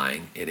weren't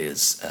lying. It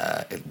is,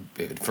 at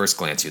first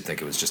glance, you'd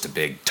think it was just a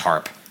big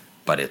tarp,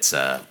 but it's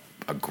a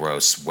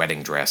gross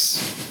wedding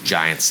dress,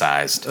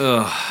 giant-sized,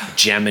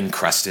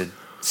 gem-encrusted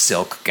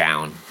silk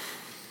gown.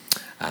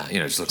 It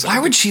just looks like Why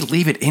would she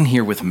leave it in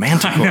here with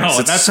manticores? No,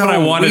 It's that's so what I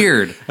wanted.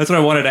 weird. That's what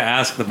I wanted to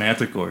ask the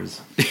manticores.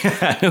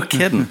 No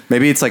kidding.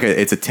 Maybe it's like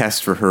it's a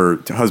test for her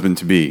husband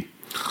to be.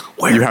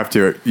 You have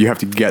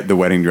to get the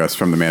wedding dress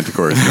from the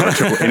manticores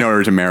in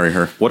order to marry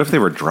her. What if they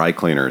were dry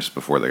cleaners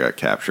before they got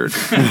captured?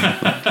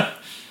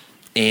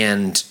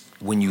 And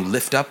when you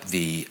lift up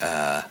the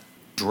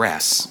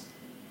dress,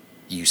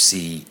 you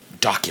see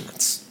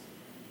documents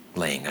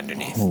laying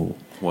underneath. Oh.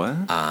 What?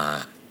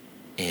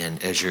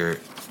 And as you're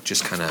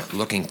just kind of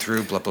looking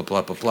through, blah, blah,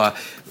 blah, blah,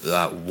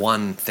 blah,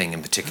 one thing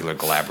in particular,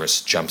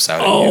 Galabras, jumps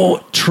out at you.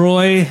 Oh,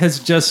 Troy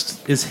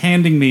is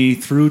handing me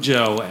through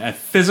Joe a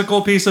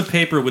physical piece of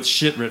paper with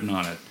shit written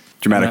on it.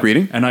 Dramatic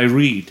reading? And I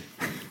read.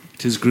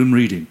 'Tis grim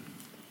reading.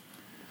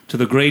 To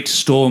the great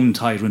storm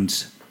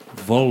tyrant,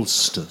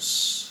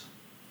 Volstus.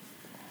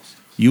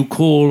 You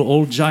call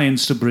all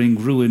giants to bring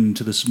ruin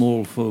to the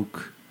small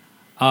folk.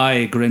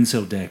 I,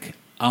 Grenseldek,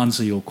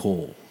 answer your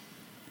call.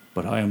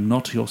 But I am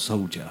not your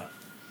soldier.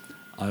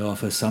 I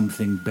offer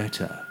something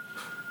better.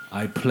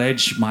 I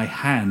pledge my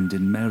hand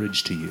in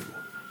marriage to you.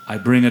 I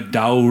bring a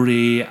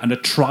dowry and a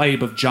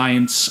tribe of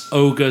giants,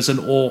 ogres, and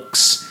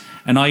orcs,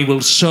 and I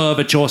will serve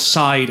at your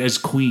side as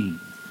queen.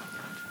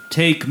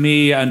 Take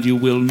me, and you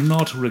will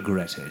not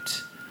regret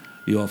it.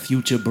 Your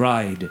future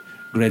bride,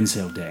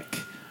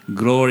 Grenseldek,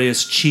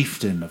 glorious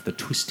chieftain of the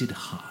Twisted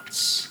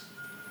Hearts.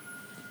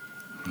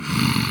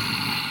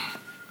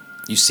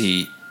 You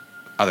see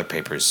other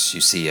papers.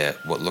 You see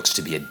what looks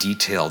to be a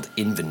detailed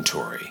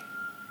inventory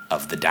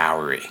of the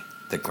dowry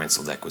that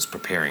Grenseldek was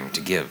preparing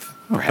to give.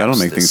 That'll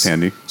make things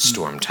handy.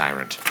 Storm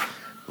Tyrant,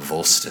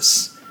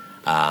 Volstis.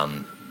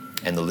 And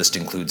the list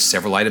includes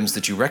several items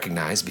that you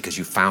recognize because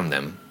you found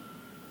them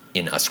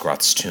in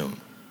Uskroth's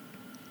tomb.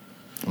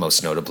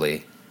 Most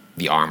notably,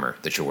 the armor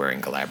that you're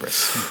wearing,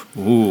 Galabras.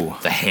 Ooh.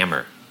 The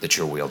hammer that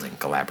you're wielding,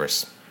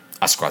 Galabras.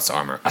 Uskroth's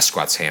armor,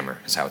 Uskroth's hammer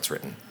is how it's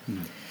written.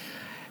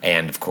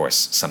 And, of course,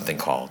 something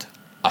called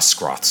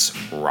Uskroth's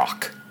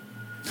rock.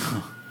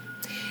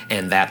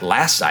 And that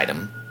last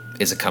item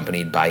is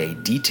accompanied by a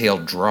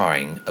detailed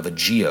drawing of a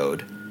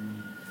geode,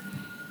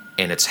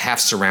 and it's half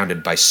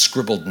surrounded by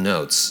scribbled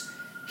notes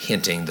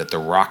hinting that the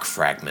rock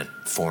fragment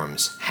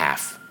forms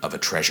half of a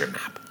treasure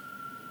map.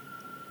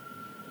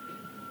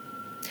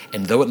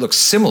 And though it looks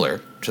similar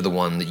to the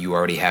one that you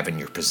already have in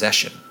your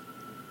possession,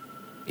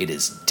 it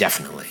is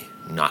definitely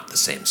not the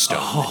same stone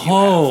that you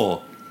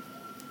have.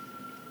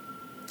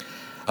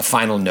 A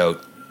final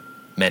note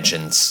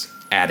mentions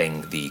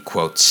adding the,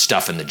 quote,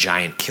 stuff in the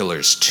giant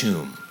killer's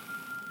tomb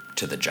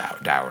to the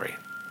dowry.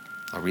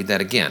 I'll read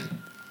that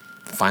again.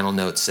 The final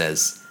note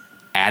says,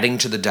 adding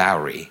to the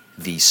dowry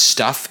the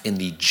stuff in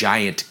the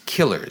giant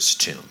killer's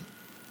tomb.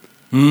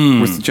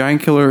 Was the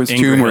giant killer's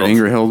tomb where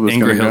Ingrahild was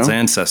going to go? Ingrahild's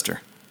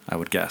ancestor, I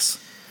would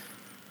guess.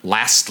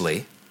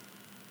 Lastly,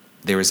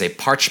 there is a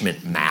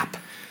parchment map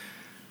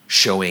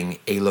showing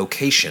a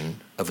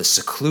location of a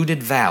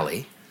secluded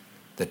valley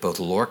that both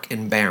Lork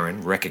and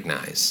Baron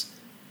recognize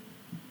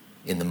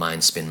in the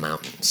Mindspin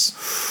Mountains,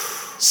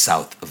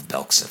 south of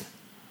Belkson.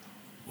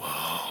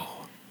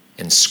 Whoa.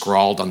 And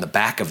scrawled on the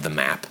back of the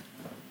map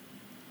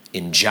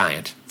in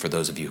giant, for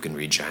those of you who can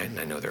read giant, and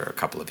I know there are a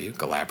couple of you,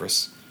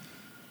 Galabras,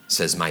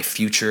 says, my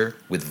future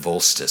with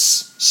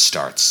Volstis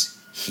starts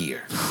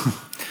here.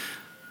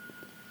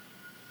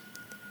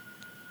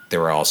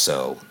 There are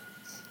also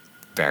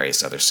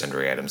various other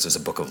sundry items. There's a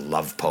book of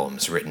love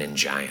poems written in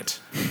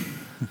giant.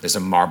 There's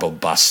a marble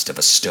bust of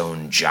a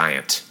stone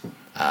giant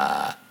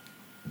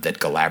that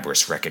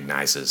Galabras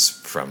recognizes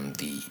from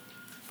the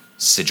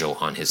sigil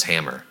on his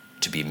hammer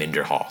to be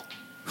Minderhall.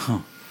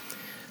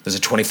 There's a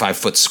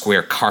 25-foot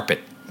square carpet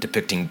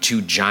depicting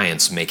two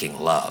giants making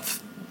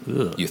love.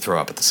 Ugh. You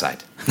throw up at the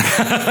sight.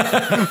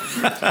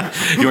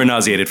 You were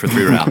nauseated for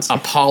 3 rounds. A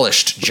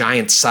polished,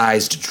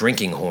 giant-sized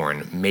drinking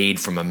horn made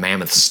from a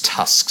mammoth's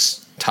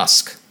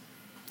tusk.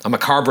 A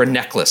macabre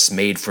necklace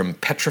made from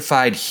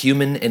petrified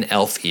human and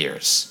elf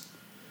ears.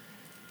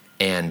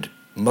 And,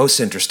 most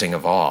interesting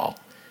of all,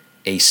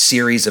 a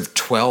series of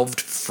 12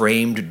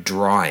 framed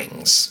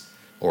drawings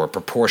or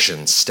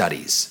proportion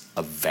studies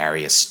of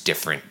various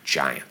different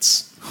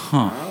giants.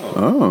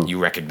 You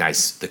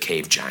recognize the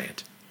cave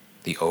giant,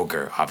 the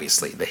ogre,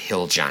 obviously, the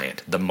hill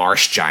giant, the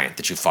marsh giant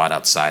that you fought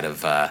outside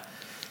of the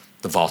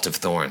Vault of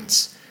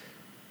Thorns,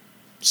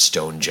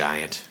 stone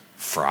giant,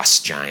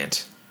 frost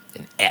giant,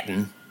 an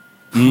Etten,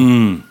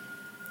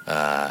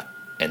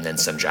 and then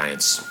some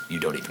giants you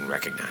don't even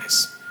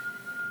recognize.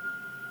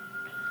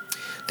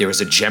 There is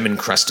a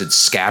gem-encrusted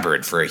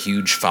scabbard for a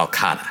huge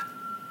falcata.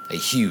 A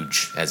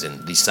huge, as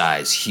in the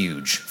size,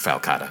 huge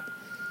falcata.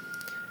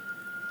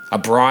 A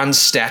bronze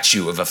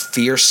statue of a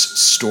fierce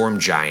storm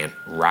giant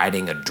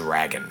riding a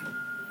dragon.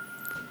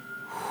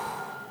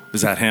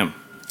 Is that him?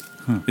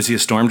 Is he a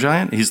storm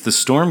giant? He's the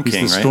storm king,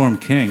 right? He's the storm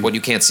king. What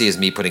you can't see is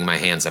me putting my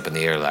hands up in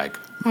the air like,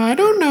 I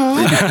don't know.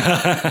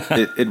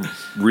 It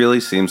really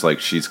seems like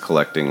she's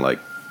collecting like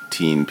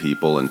teen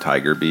people in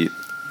Tiger Beat,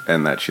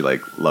 and that she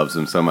like loves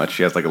them so much.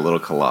 She has like a little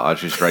collage.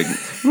 She's writing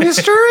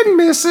Mr. and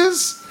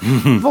Mrs.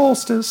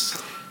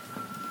 Volstis.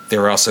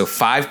 There are also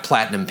 5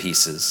 platinum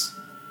pieces,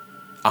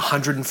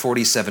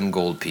 147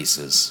 gold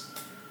pieces,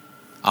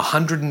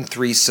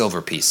 103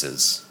 silver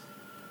pieces,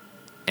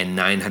 and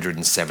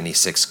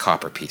 976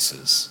 copper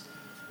pieces.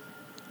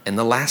 And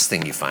the last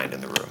thing you find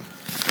in the room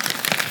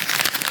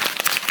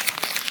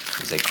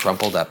is a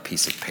crumpled up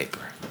piece of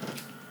paper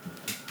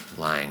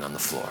lying on the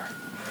floor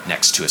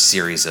next to a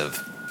series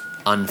of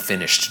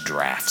unfinished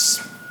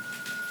drafts.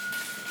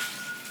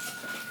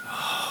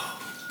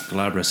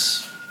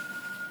 Galabras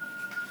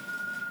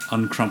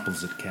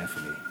uncrumples it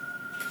carefully.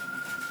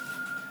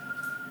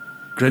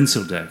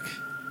 Grenseldek,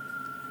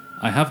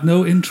 I have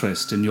no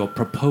interest in your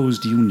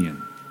proposed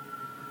union.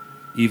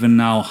 Even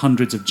now,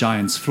 hundreds of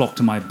giants flock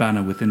to my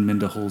banner within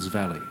Minderhall's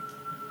valley.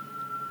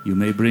 You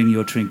may bring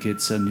your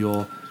trinkets and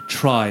your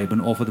tribe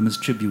and offer them as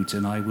tribute,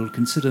 and I will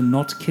consider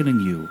not killing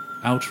you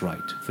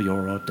outright for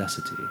your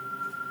audacity.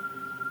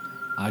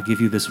 I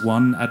give you this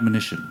one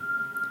admonition.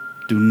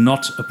 Do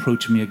not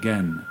approach me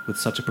again with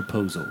such a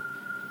proposal.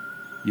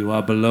 You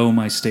are below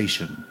my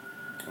station,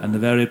 and the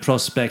very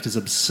prospect is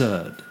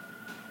absurd.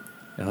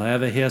 If I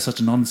ever hear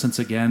such nonsense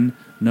again,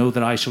 know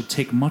that I shall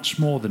take much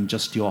more than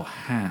just your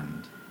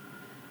hand.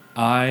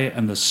 I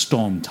am the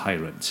Storm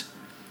Tyrant.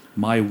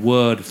 My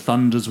word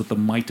thunders with the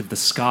might of the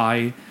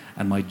sky,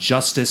 and my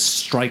justice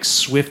strikes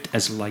swift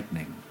as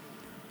lightning.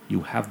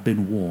 You have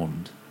been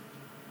warned,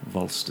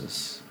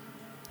 Volstis.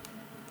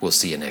 We'll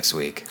see you next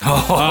week.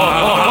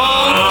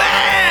 Oh,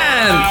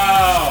 man!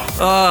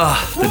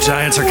 The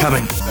Giants are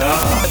coming.